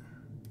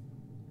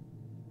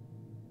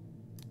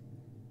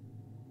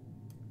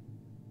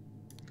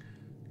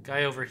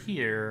 Guy over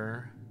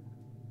here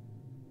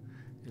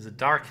is a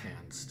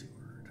Darkhand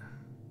Steward.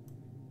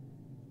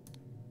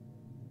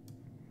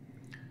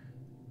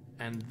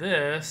 And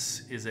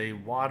this is a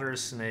Water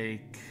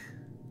Snake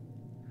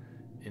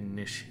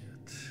Initiate.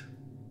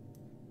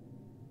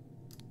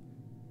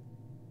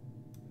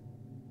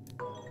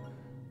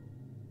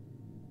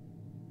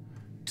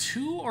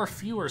 Two or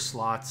fewer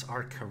slots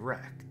are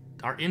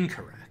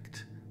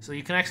incorrect. So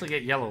you can actually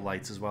get yellow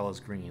lights as well as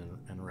green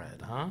and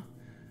red, huh?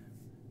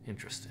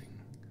 Interesting.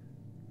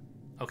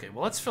 Okay,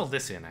 well, let's fill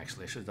this in,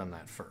 actually. I should have done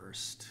that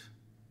first.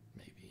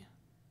 Maybe.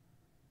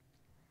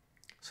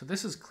 So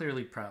this is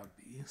clearly Proud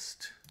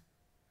Beast.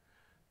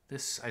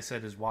 This, I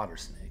said, is Water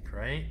Snake,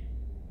 right?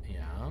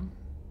 Yeah.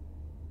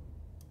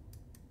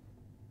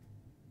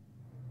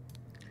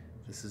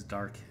 This is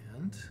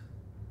Darkhand.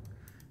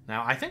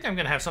 Now, I think I'm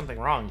going to have something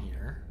wrong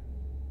here.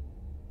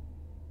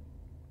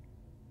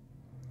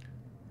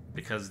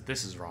 Because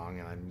this is wrong,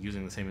 and I'm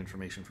using the same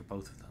information for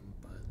both of them.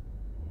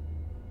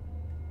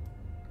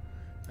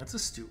 That's a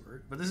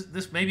steward, but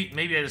this maybe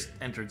I just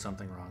entered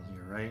something wrong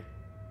here, right?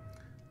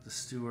 The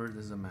steward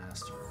is a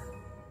master.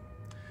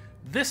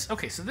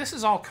 Okay, so this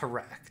is all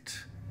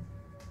correct.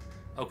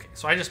 Okay,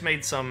 so I just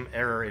made some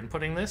error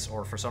inputting this,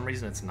 or for some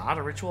reason it's not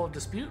a Ritual of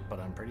Dispute,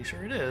 but I'm pretty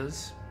sure it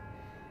is.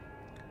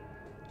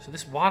 So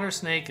this water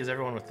snake is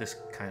everyone with this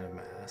kind of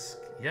mask.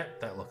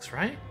 Yep, that looks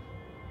right.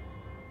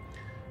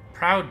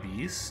 Proud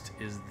Beast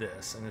is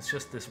this, and it's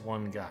just this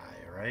one guy,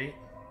 right?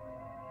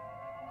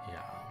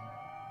 Yeah.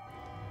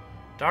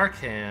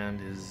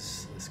 Darkhand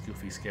is this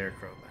goofy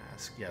scarecrow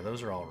mask. Yeah,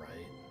 those are all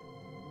right.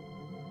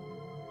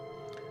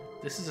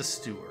 This is a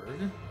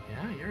steward.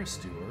 Yeah, you're a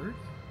steward.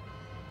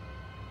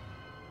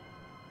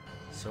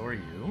 So are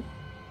you.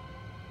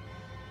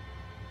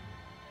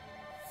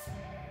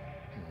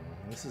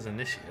 This is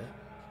Initiate.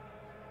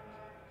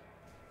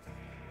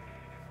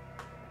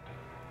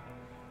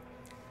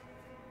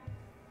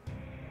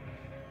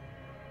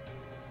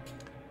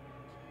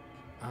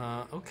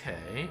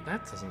 Okay,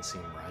 that doesn't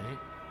seem right.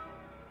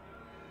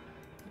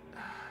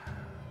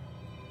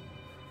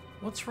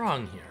 What's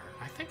wrong here?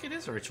 I think it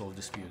is a Ritual of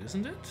Dispute,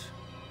 isn't it?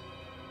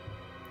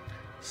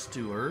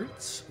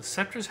 Stewards. The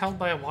scepter is held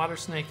by a Water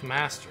Snake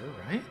Master,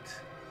 right?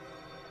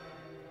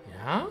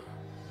 Yeah?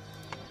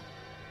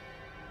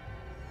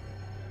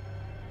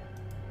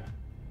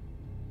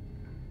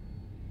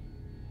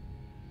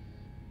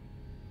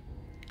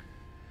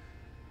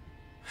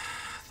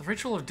 The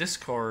Ritual of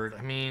Discord,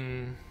 I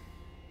mean...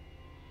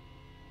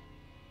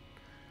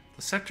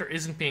 The scepter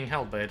isn't being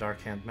held by a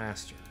Dark Hand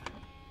Master.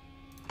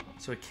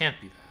 So it can't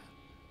be that.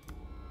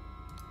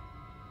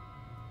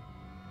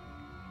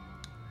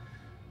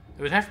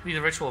 It would have to be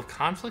the Ritual of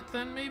Conflict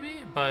then,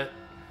 maybe? But...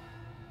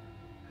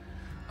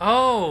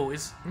 oh,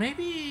 is...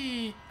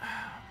 maybe...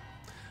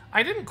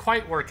 I didn't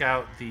quite work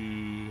out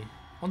the...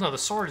 well, no, the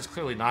sword is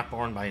clearly not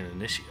borne by an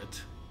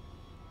initiate.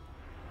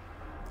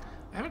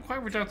 I haven't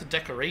quite worked out the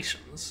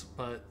decorations,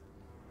 but...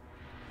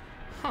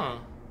 huh.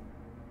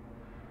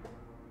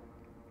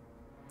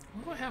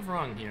 What do I have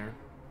wrong here?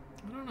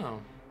 I don't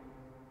know.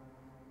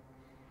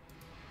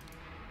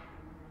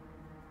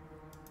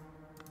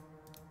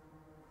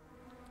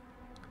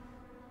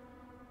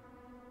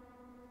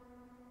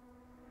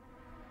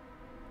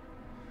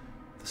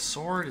 The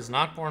sword is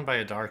not borne by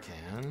a Dark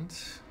Hand.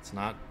 It's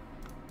not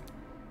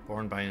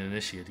borne by an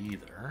initiate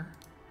either.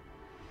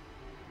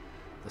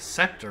 The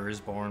scepter is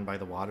borne by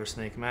the Water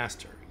Snake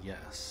Master.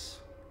 Yes.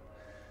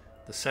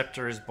 The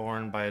scepter is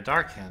borne by a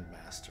Dark Hand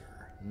Master.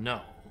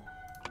 No.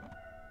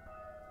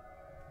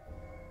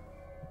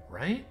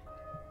 Right?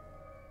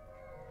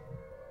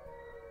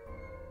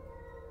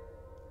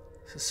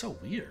 This is so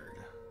weird.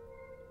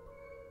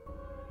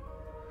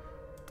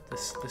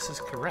 This is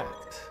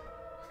correct.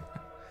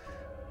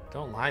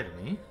 Don't lie to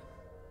me.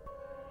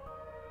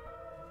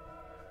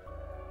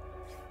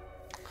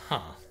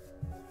 Huh.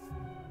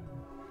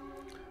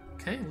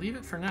 Okay, leave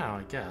it for now,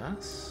 I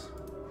guess.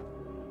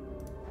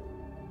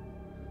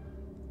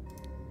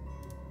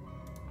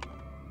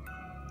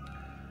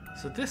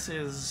 So this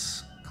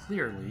is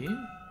clearly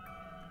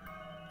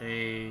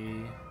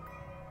a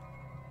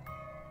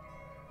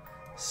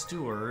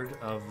steward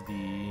of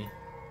the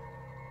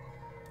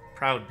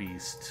Proud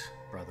Beast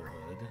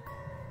Brotherhood.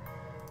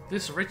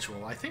 This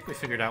ritual, I think we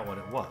figured out what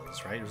it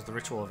was, right? It was the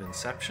ritual of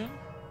Inception?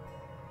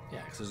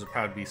 Yeah, because there's a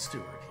Proud Beast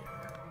steward here.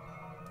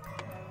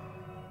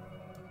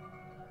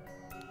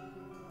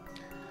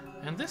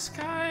 And this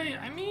guy,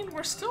 I mean,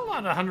 we're still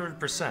not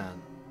 100%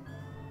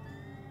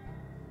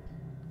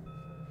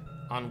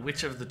 on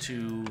which of the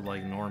two,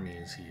 like,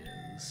 normies he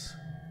is.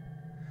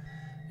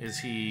 Is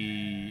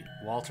he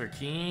Walter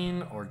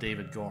Keane or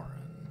David Gorin?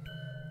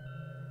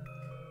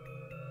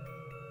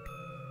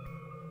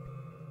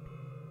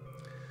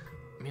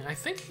 I mean, I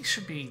think he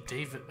should be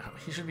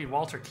he should be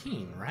Walter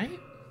Keane, right?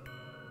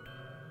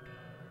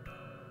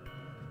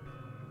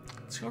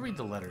 Let's go read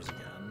the letters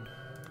again.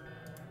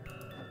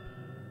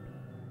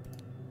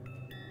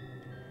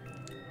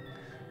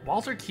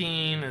 Walter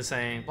Keane is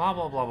saying blah,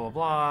 blah, blah, blah,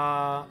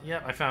 blah.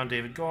 Yep, I found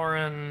David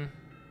Gorin.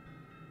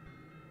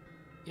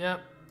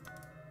 Yep.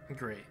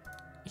 Great.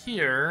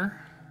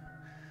 Here,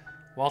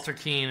 Walter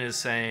Keane is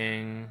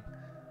saying...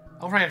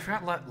 oh, right, I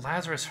forgot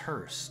Lazarus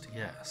Hurst.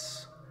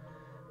 Yes.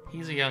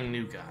 He's a young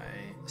new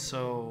guy.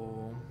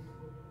 So...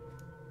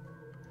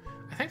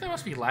 I think that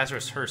must be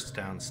Lazarus Hurst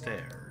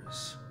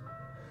downstairs.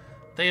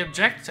 They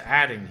object to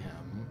adding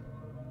him.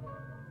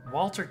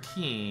 Walter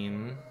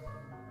Keane...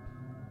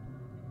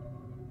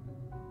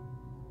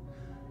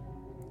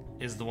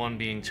 is the one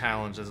being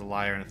challenged as a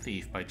liar and a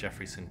thief by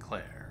Jeffrey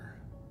Sinclair.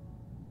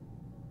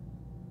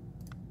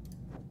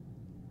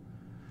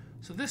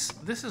 So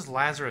this is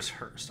Lazarus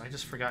Hurst. I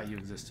just forgot you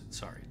existed.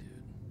 Sorry, dude.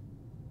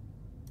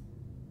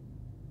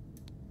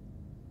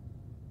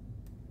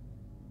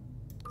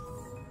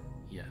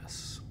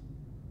 Yes.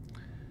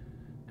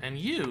 And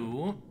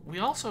you, we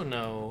also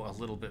know a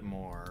little bit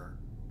more.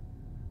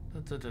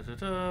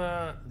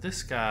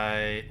 This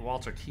guy,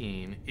 Walter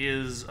Keane,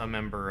 is a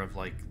member of,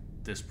 like,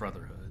 this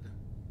brotherhood.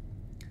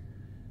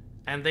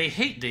 And they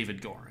hate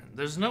David Gorin.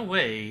 There's no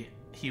way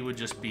he would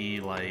just be,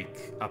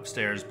 like,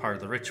 upstairs part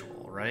of the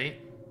ritual,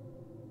 right?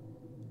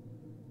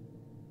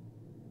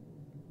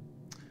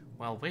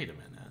 Well, wait a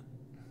minute.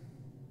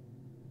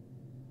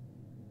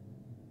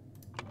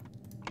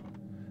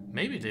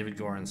 Maybe David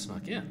Gorin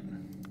snuck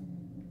in.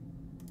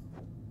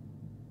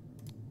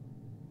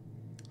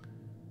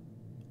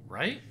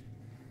 Right?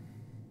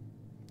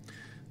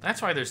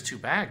 That's why there's two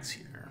bags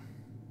here.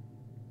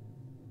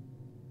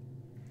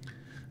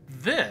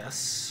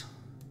 This...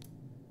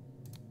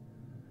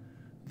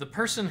 the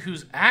person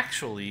who's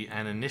actually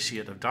an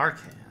initiate of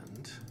Darkhand,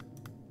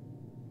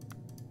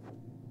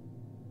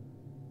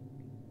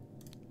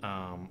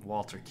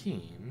 Walter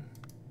Keane.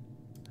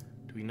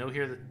 Do we know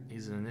here that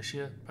he's an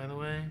initiate, by the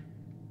way?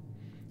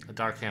 A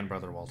Darkhand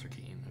brother, Walter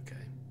Keane,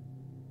 okay.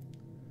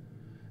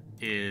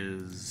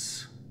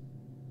 Is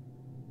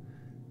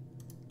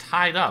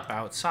tied up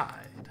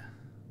outside.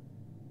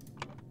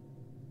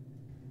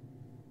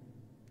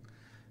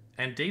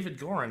 And David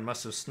Gorin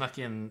must have snuck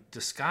in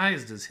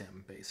disguised as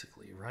him,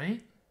 basically,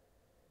 right?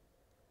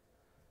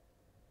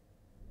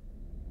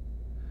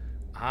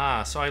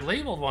 Ah, so I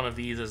labeled one of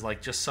these as,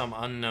 like, just some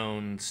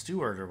unknown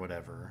steward or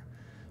whatever.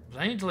 But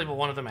I need to label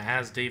one of them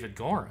as David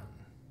Gorin.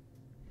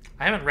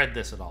 I haven't read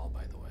this at all,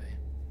 by the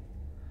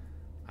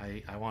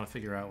way. I want to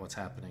figure out what's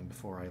happening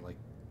before I, like,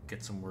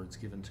 get some words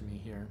given to me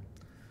here.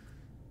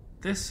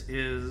 This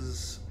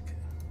is... okay,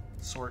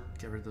 sort,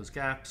 get rid of those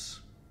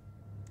gaps.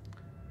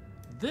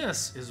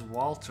 This is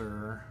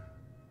Walter...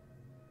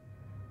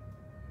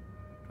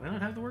 do Do I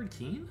not have the word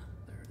keen?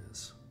 There it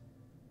is.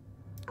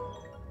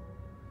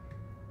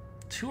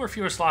 2 or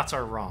fewer slots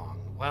are wrong.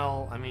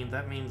 Well, I mean,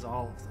 that means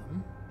all of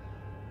them.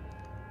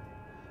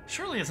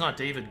 Surely it's not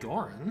David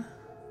Gorin.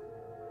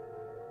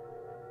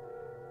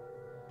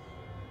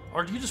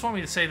 Or do you just want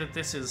me to say that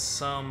this is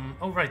some...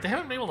 Oh, right, they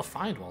haven't been able to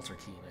find Walter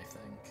Keane, I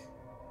think.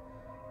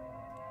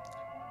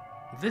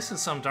 This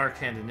is some Dark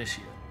Hand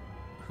Initiate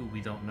who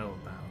we don't know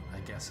about, I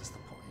guess is the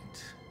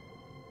point.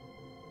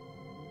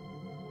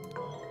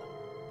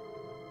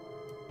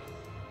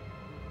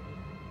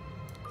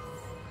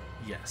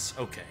 Yes,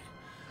 okay.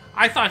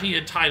 I thought he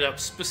had tied up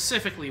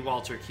specifically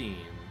Walter Keane,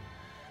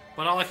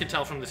 but all I can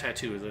tell from the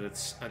tattoo is that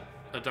it's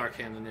a Dark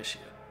Hand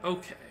Initiate.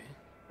 Okay.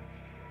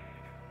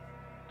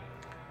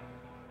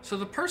 So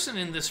the person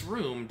in this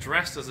room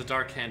dressed as a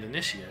Dark Hand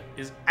Initiate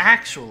is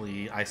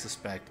actually, I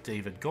suspect,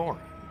 David Gorin.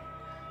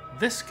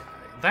 This guy.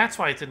 That's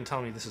why it didn't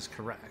tell me this is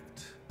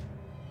correct.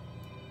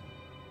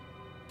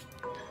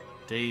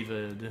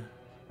 David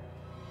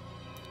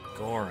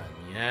Gorin.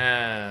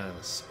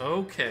 Yes.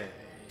 Okay.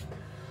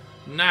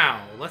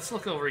 Now, let's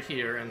look over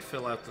here and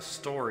fill out the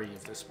story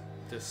of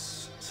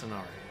this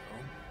scenario.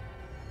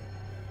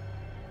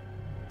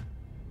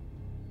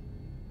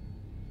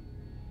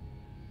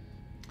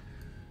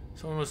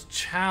 Someone was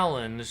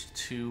challenged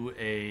to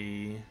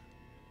a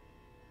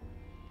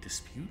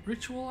dispute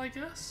ritual, I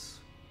guess?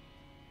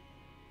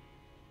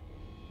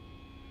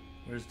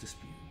 Where's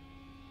dispute?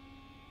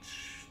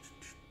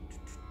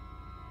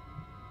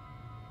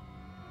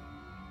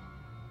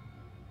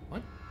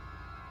 What?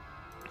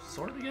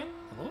 Sword again?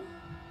 Hello?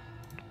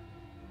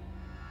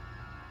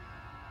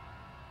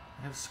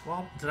 I have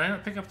squabble. Did I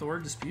not pick up the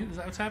word dispute? Is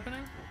that what's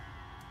happening?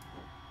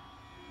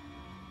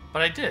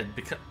 But I did,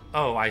 because...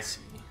 Oh, I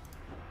see.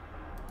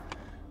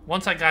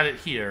 Once I got it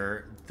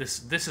here,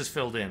 this is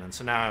filled in, and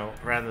so now,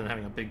 rather than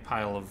having a big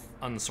pile of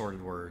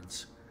unsorted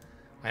words,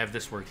 I have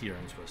this word here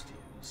I'm supposed to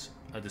use.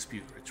 A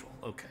dispute ritual.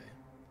 Okay.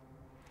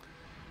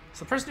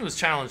 So the person who was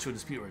challenged to a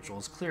dispute ritual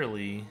is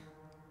clearly...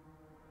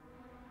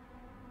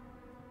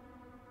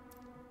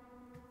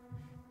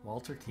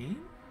 Walter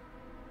Keane?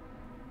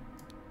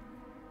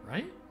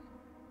 Right?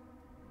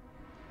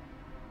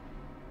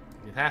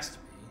 It has to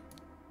be.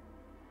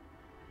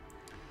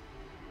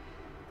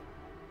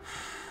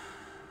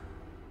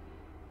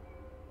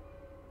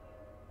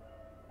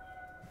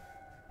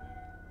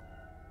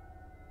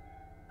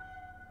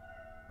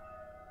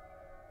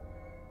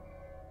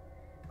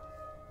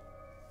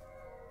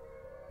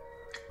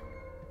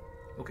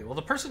 Okay, well,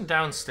 the person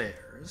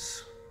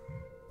downstairs,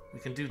 we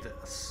can do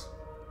this.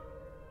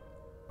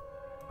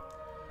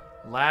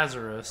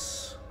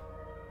 Lazarus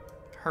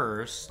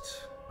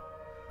Hurst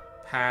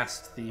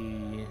passed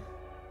the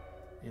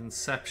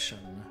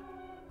Inception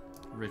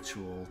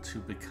ritual to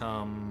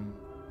become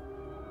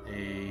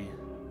a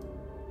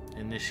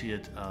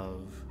initiate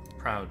of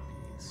Proud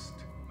Beast.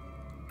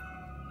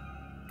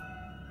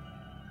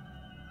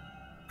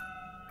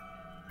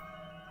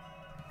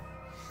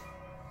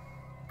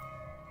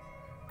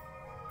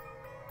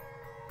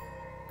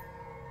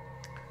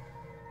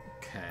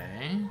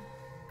 Okay.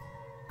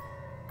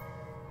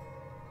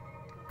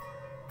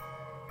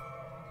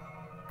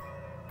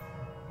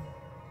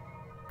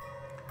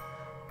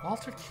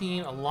 Walter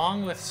Keane,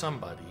 along with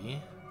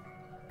somebody,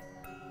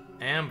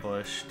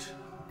 ambushed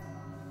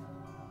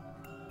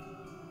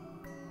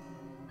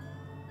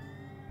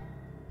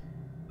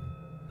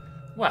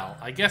well,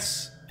 I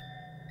guess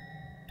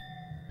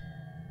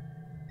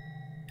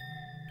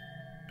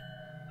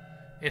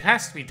it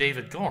has to be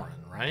David Gorin,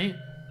 right?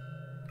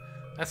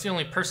 That's the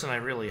only person I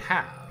really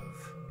have.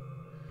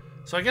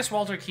 So I guess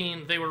Walter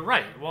Keane, they were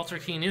right. Walter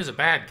Keane is a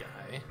bad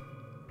guy.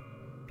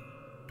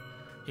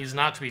 He's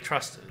not to be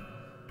trusted,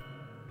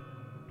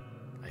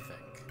 I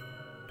think.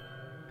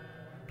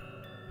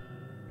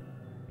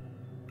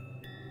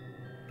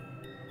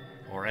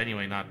 Or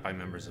anyway, not by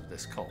members of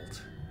this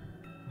cult.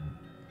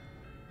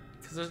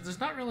 Because there's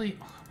not really...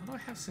 What do I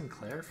have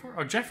Sinclair for?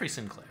 Oh, Jeffrey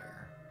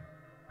Sinclair.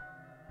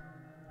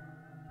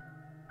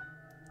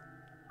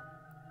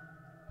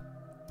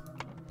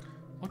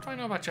 What do I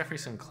know about Jeffrey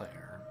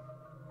Sinclair?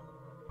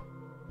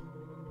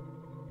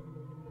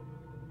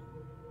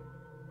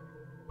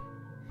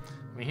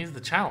 I mean, he's the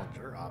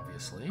challenger,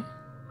 obviously.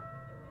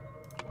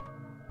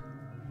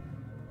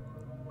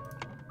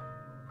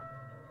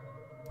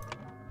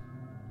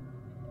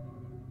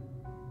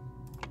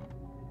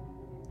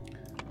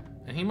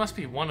 And he must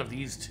be one of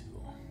these two.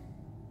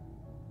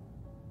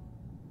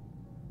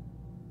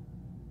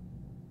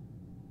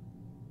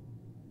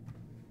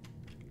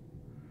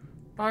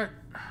 But...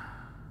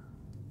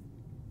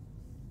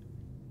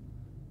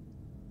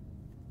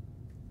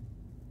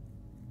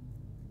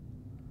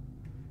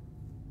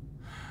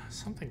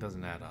 something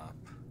doesn't add up.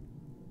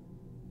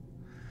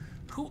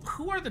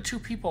 Who are the two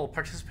people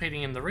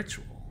participating in the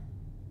ritual?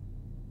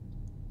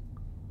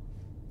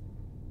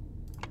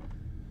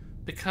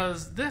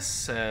 Because this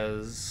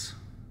says...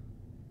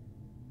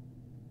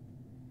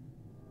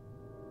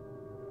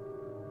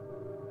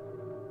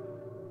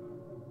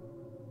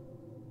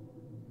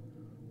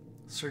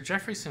 Sir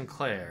Jeffrey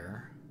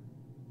Sinclair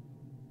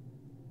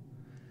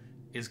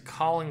is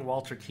calling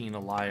Walter Keene a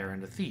liar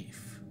and a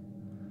thief.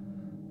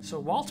 So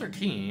Walter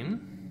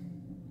Keene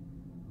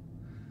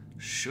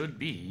should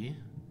be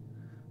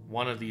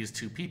one of these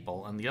two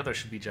people, and the other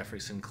should be Jeffrey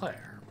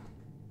Sinclair.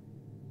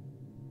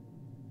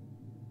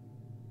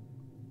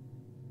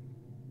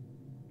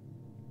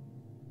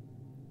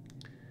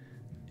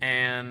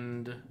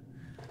 And,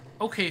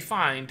 okay,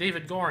 fine,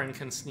 David Goren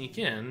can sneak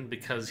in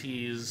because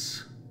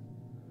he's,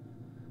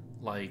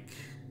 like,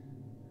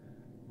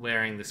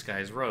 wearing this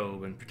guy's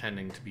robe and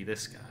pretending to be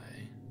this guy.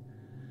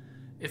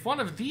 If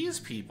one of these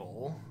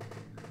people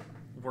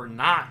were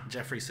not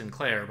Jeffrey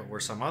Sinclair, but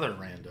were some other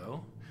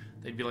rando,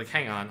 they'd be like,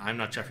 hang on, I'm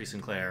not Jeffrey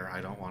Sinclair, I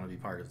don't want to be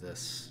part of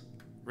this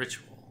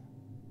ritual.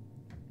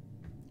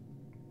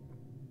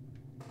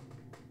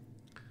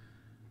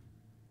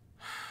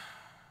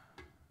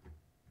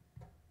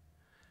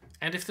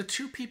 And if the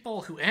two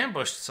people who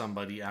ambushed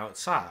somebody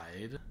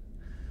outside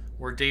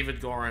were David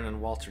Goren and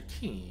Walter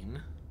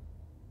Keene,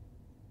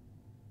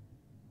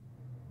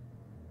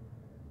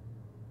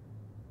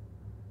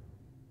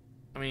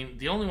 I mean,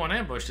 the only one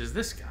ambushed is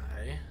this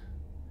guy,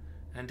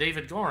 and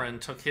David Goren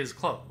took his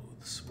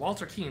clothes.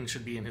 Walter Keene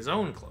should be in his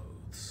own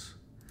clothes.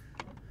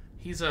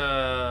 He's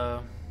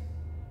a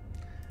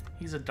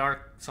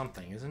dark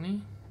something, isn't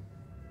he?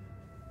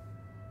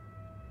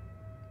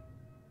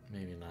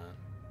 Maybe not.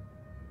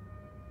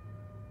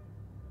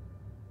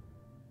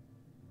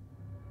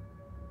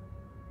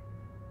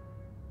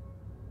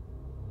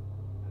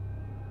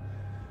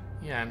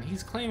 Yeah, and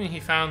he's claiming he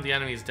found the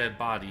enemy's dead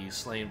body,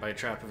 slain by a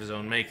trap of his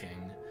own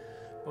making.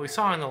 But we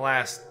saw in the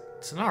last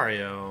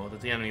scenario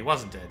that the enemy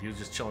wasn't dead. He was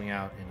just chilling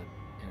out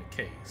in a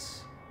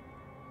case.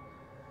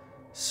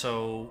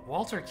 So,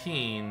 Walter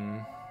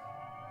Keene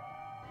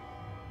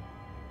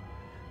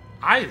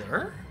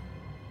either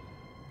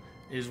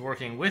is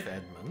working with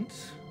Edmund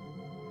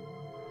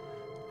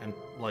and,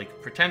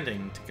 like,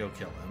 pretending to go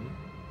kill him.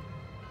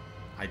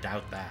 I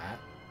doubt that.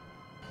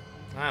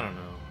 I don't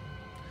know.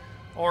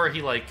 Or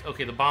he, like,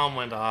 okay, the bomb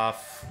went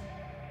off.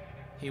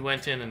 He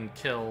went in and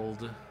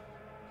killed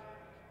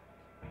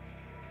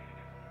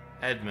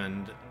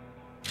Edmund,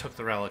 took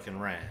the relic and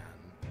ran.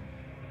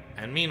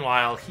 And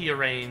meanwhile, he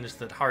arranged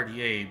that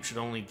Hardy Abe should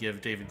only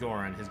give David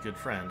Goren, his good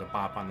friend, a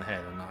bop on the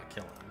head and not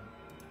kill him.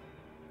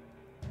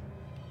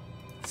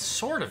 It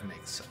sort of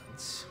makes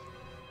sense.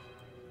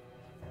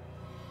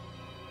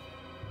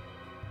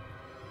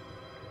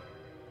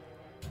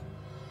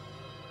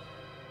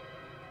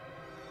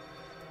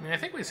 I mean, I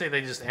think we say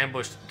they just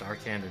ambushed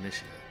Darkhand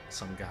Initiate,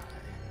 some guy.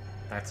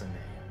 That's a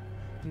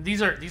name.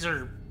 These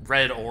are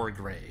red or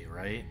gray,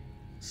 right?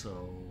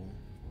 So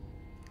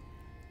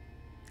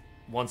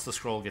once the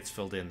scroll gets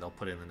filled in, they'll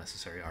put in the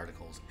necessary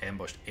articles.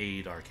 Ambushed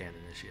a Darkhand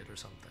Initiate or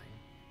something.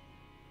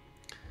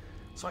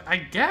 So I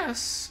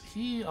guess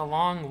he,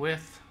 along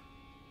with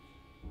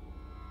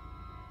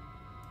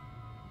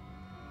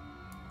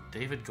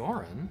David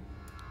Goren,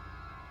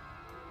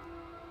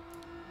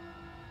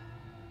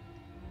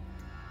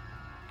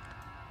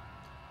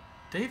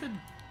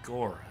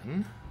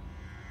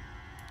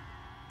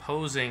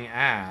 posing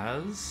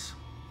as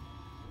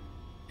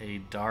a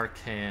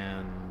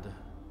Darkhand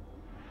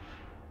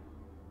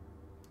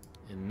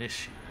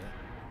Initiate.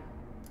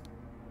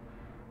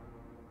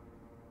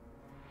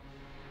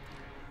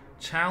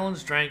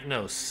 Challenged, drank,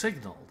 no.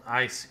 Signaled.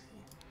 I see.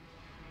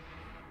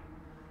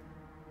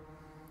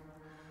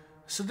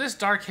 So this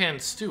Darkhand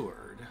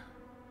Steward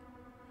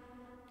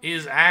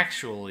is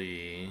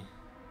actually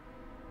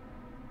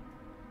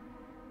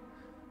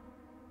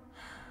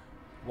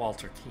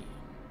Walter Keene.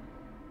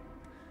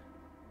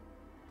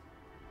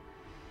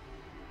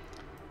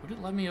 Would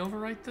it let me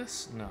overwrite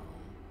this? No.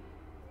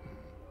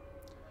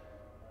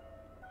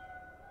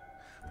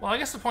 Well, I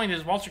guess the point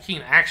is Walter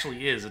Keene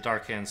actually is a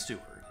Darkhand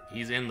Steward.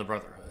 He's in the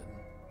Brotherhood.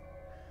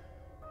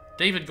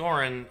 David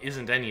Goren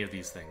isn't any of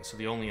these things, so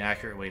the only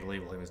accurate way to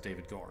label him is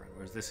David Goren,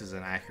 whereas this is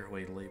an accurate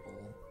way to label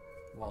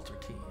Walter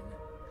Keene.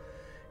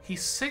 He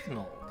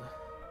signaled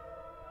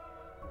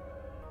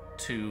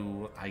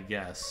to, I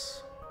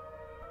guess,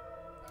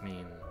 I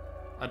mean,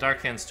 a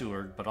Darkhand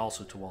Steward, but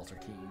also to Walter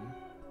Keene.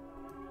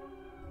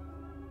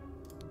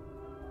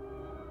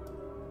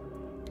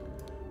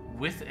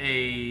 With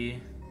a...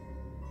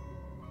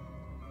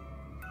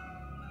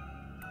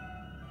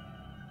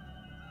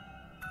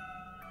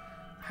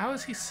 How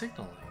is he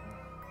signaling?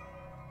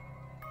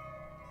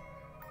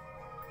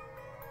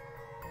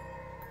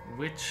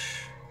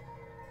 Which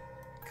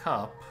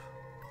cup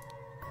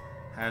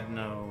had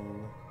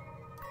no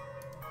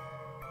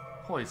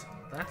poison?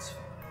 That's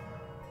fine.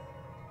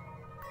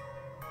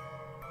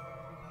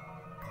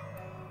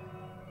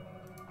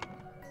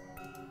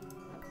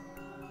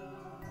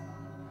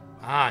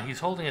 Ah, he's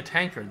holding a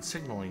tankard,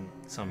 signaling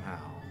somehow.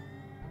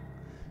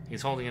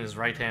 He's holding it in his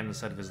right hand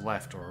instead of his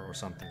left, or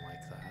something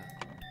like that.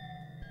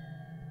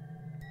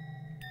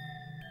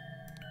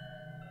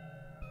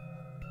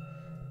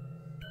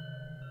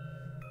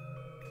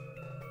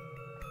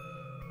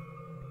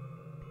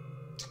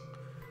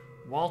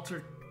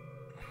 Walter...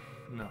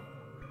 No.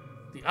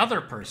 The other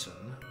person,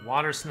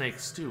 Water Snake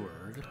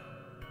Steward,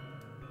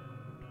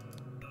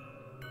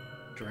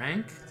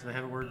 Drank? Did I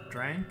have a word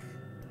drank?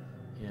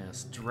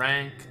 Yes,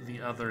 drank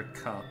the other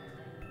cup.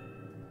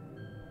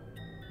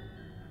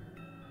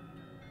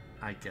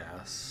 I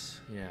guess.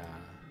 Yeah.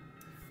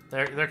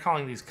 They're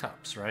calling these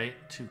cups, right?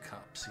 2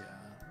 cups, yeah.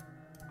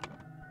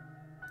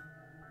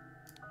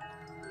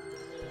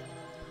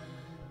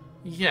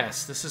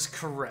 Yes, this is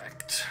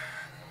correct.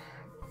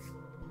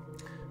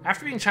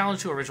 After being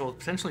challenged to a ritual with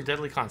potentially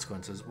deadly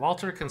consequences,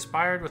 Walter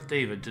conspired with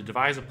David to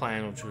devise a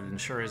plan which would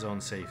ensure his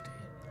own safety.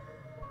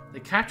 They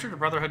captured a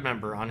Brotherhood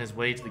member on his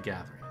way to the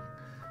gathering.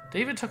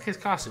 David took his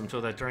costume so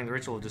that during the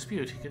ritual of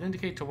dispute he could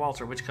indicate to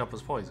Walter which cup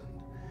was poisoned.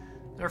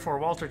 Therefore,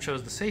 Walter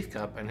chose the safe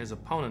cup and his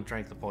opponent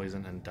drank the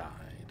poison and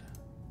died.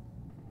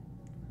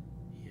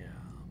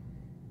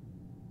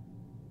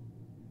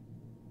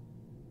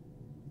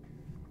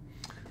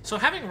 So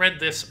having read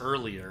this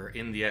earlier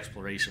in the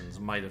explorations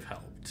might have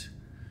helped.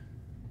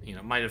 You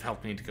know, might have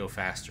helped me to go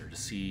faster, to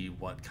see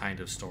what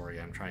kind of story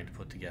I'm trying to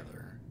put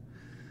together.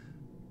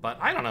 But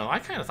I don't know, I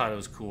kind of thought it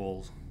was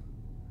cool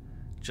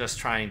just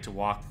trying to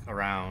walk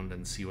around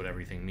and see what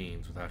everything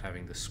means without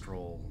having to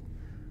scroll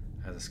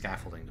as a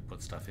scaffolding to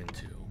put stuff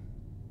into.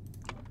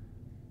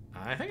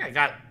 I think I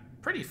got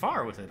pretty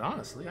far with it,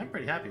 honestly. I'm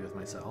pretty happy with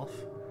myself.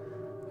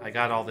 I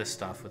got all this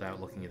stuff without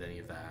looking at any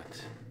of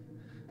that.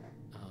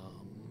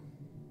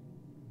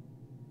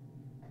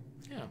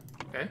 Yeah,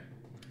 okay.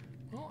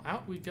 Well,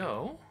 out we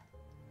go.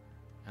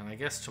 And I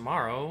guess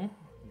tomorrow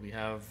we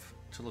have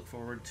to look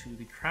forward to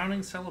the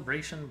crowning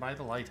celebration by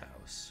the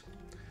lighthouse.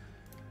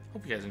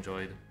 Hope you guys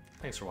enjoyed.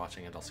 Thanks for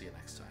watching, and I'll see you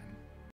next time.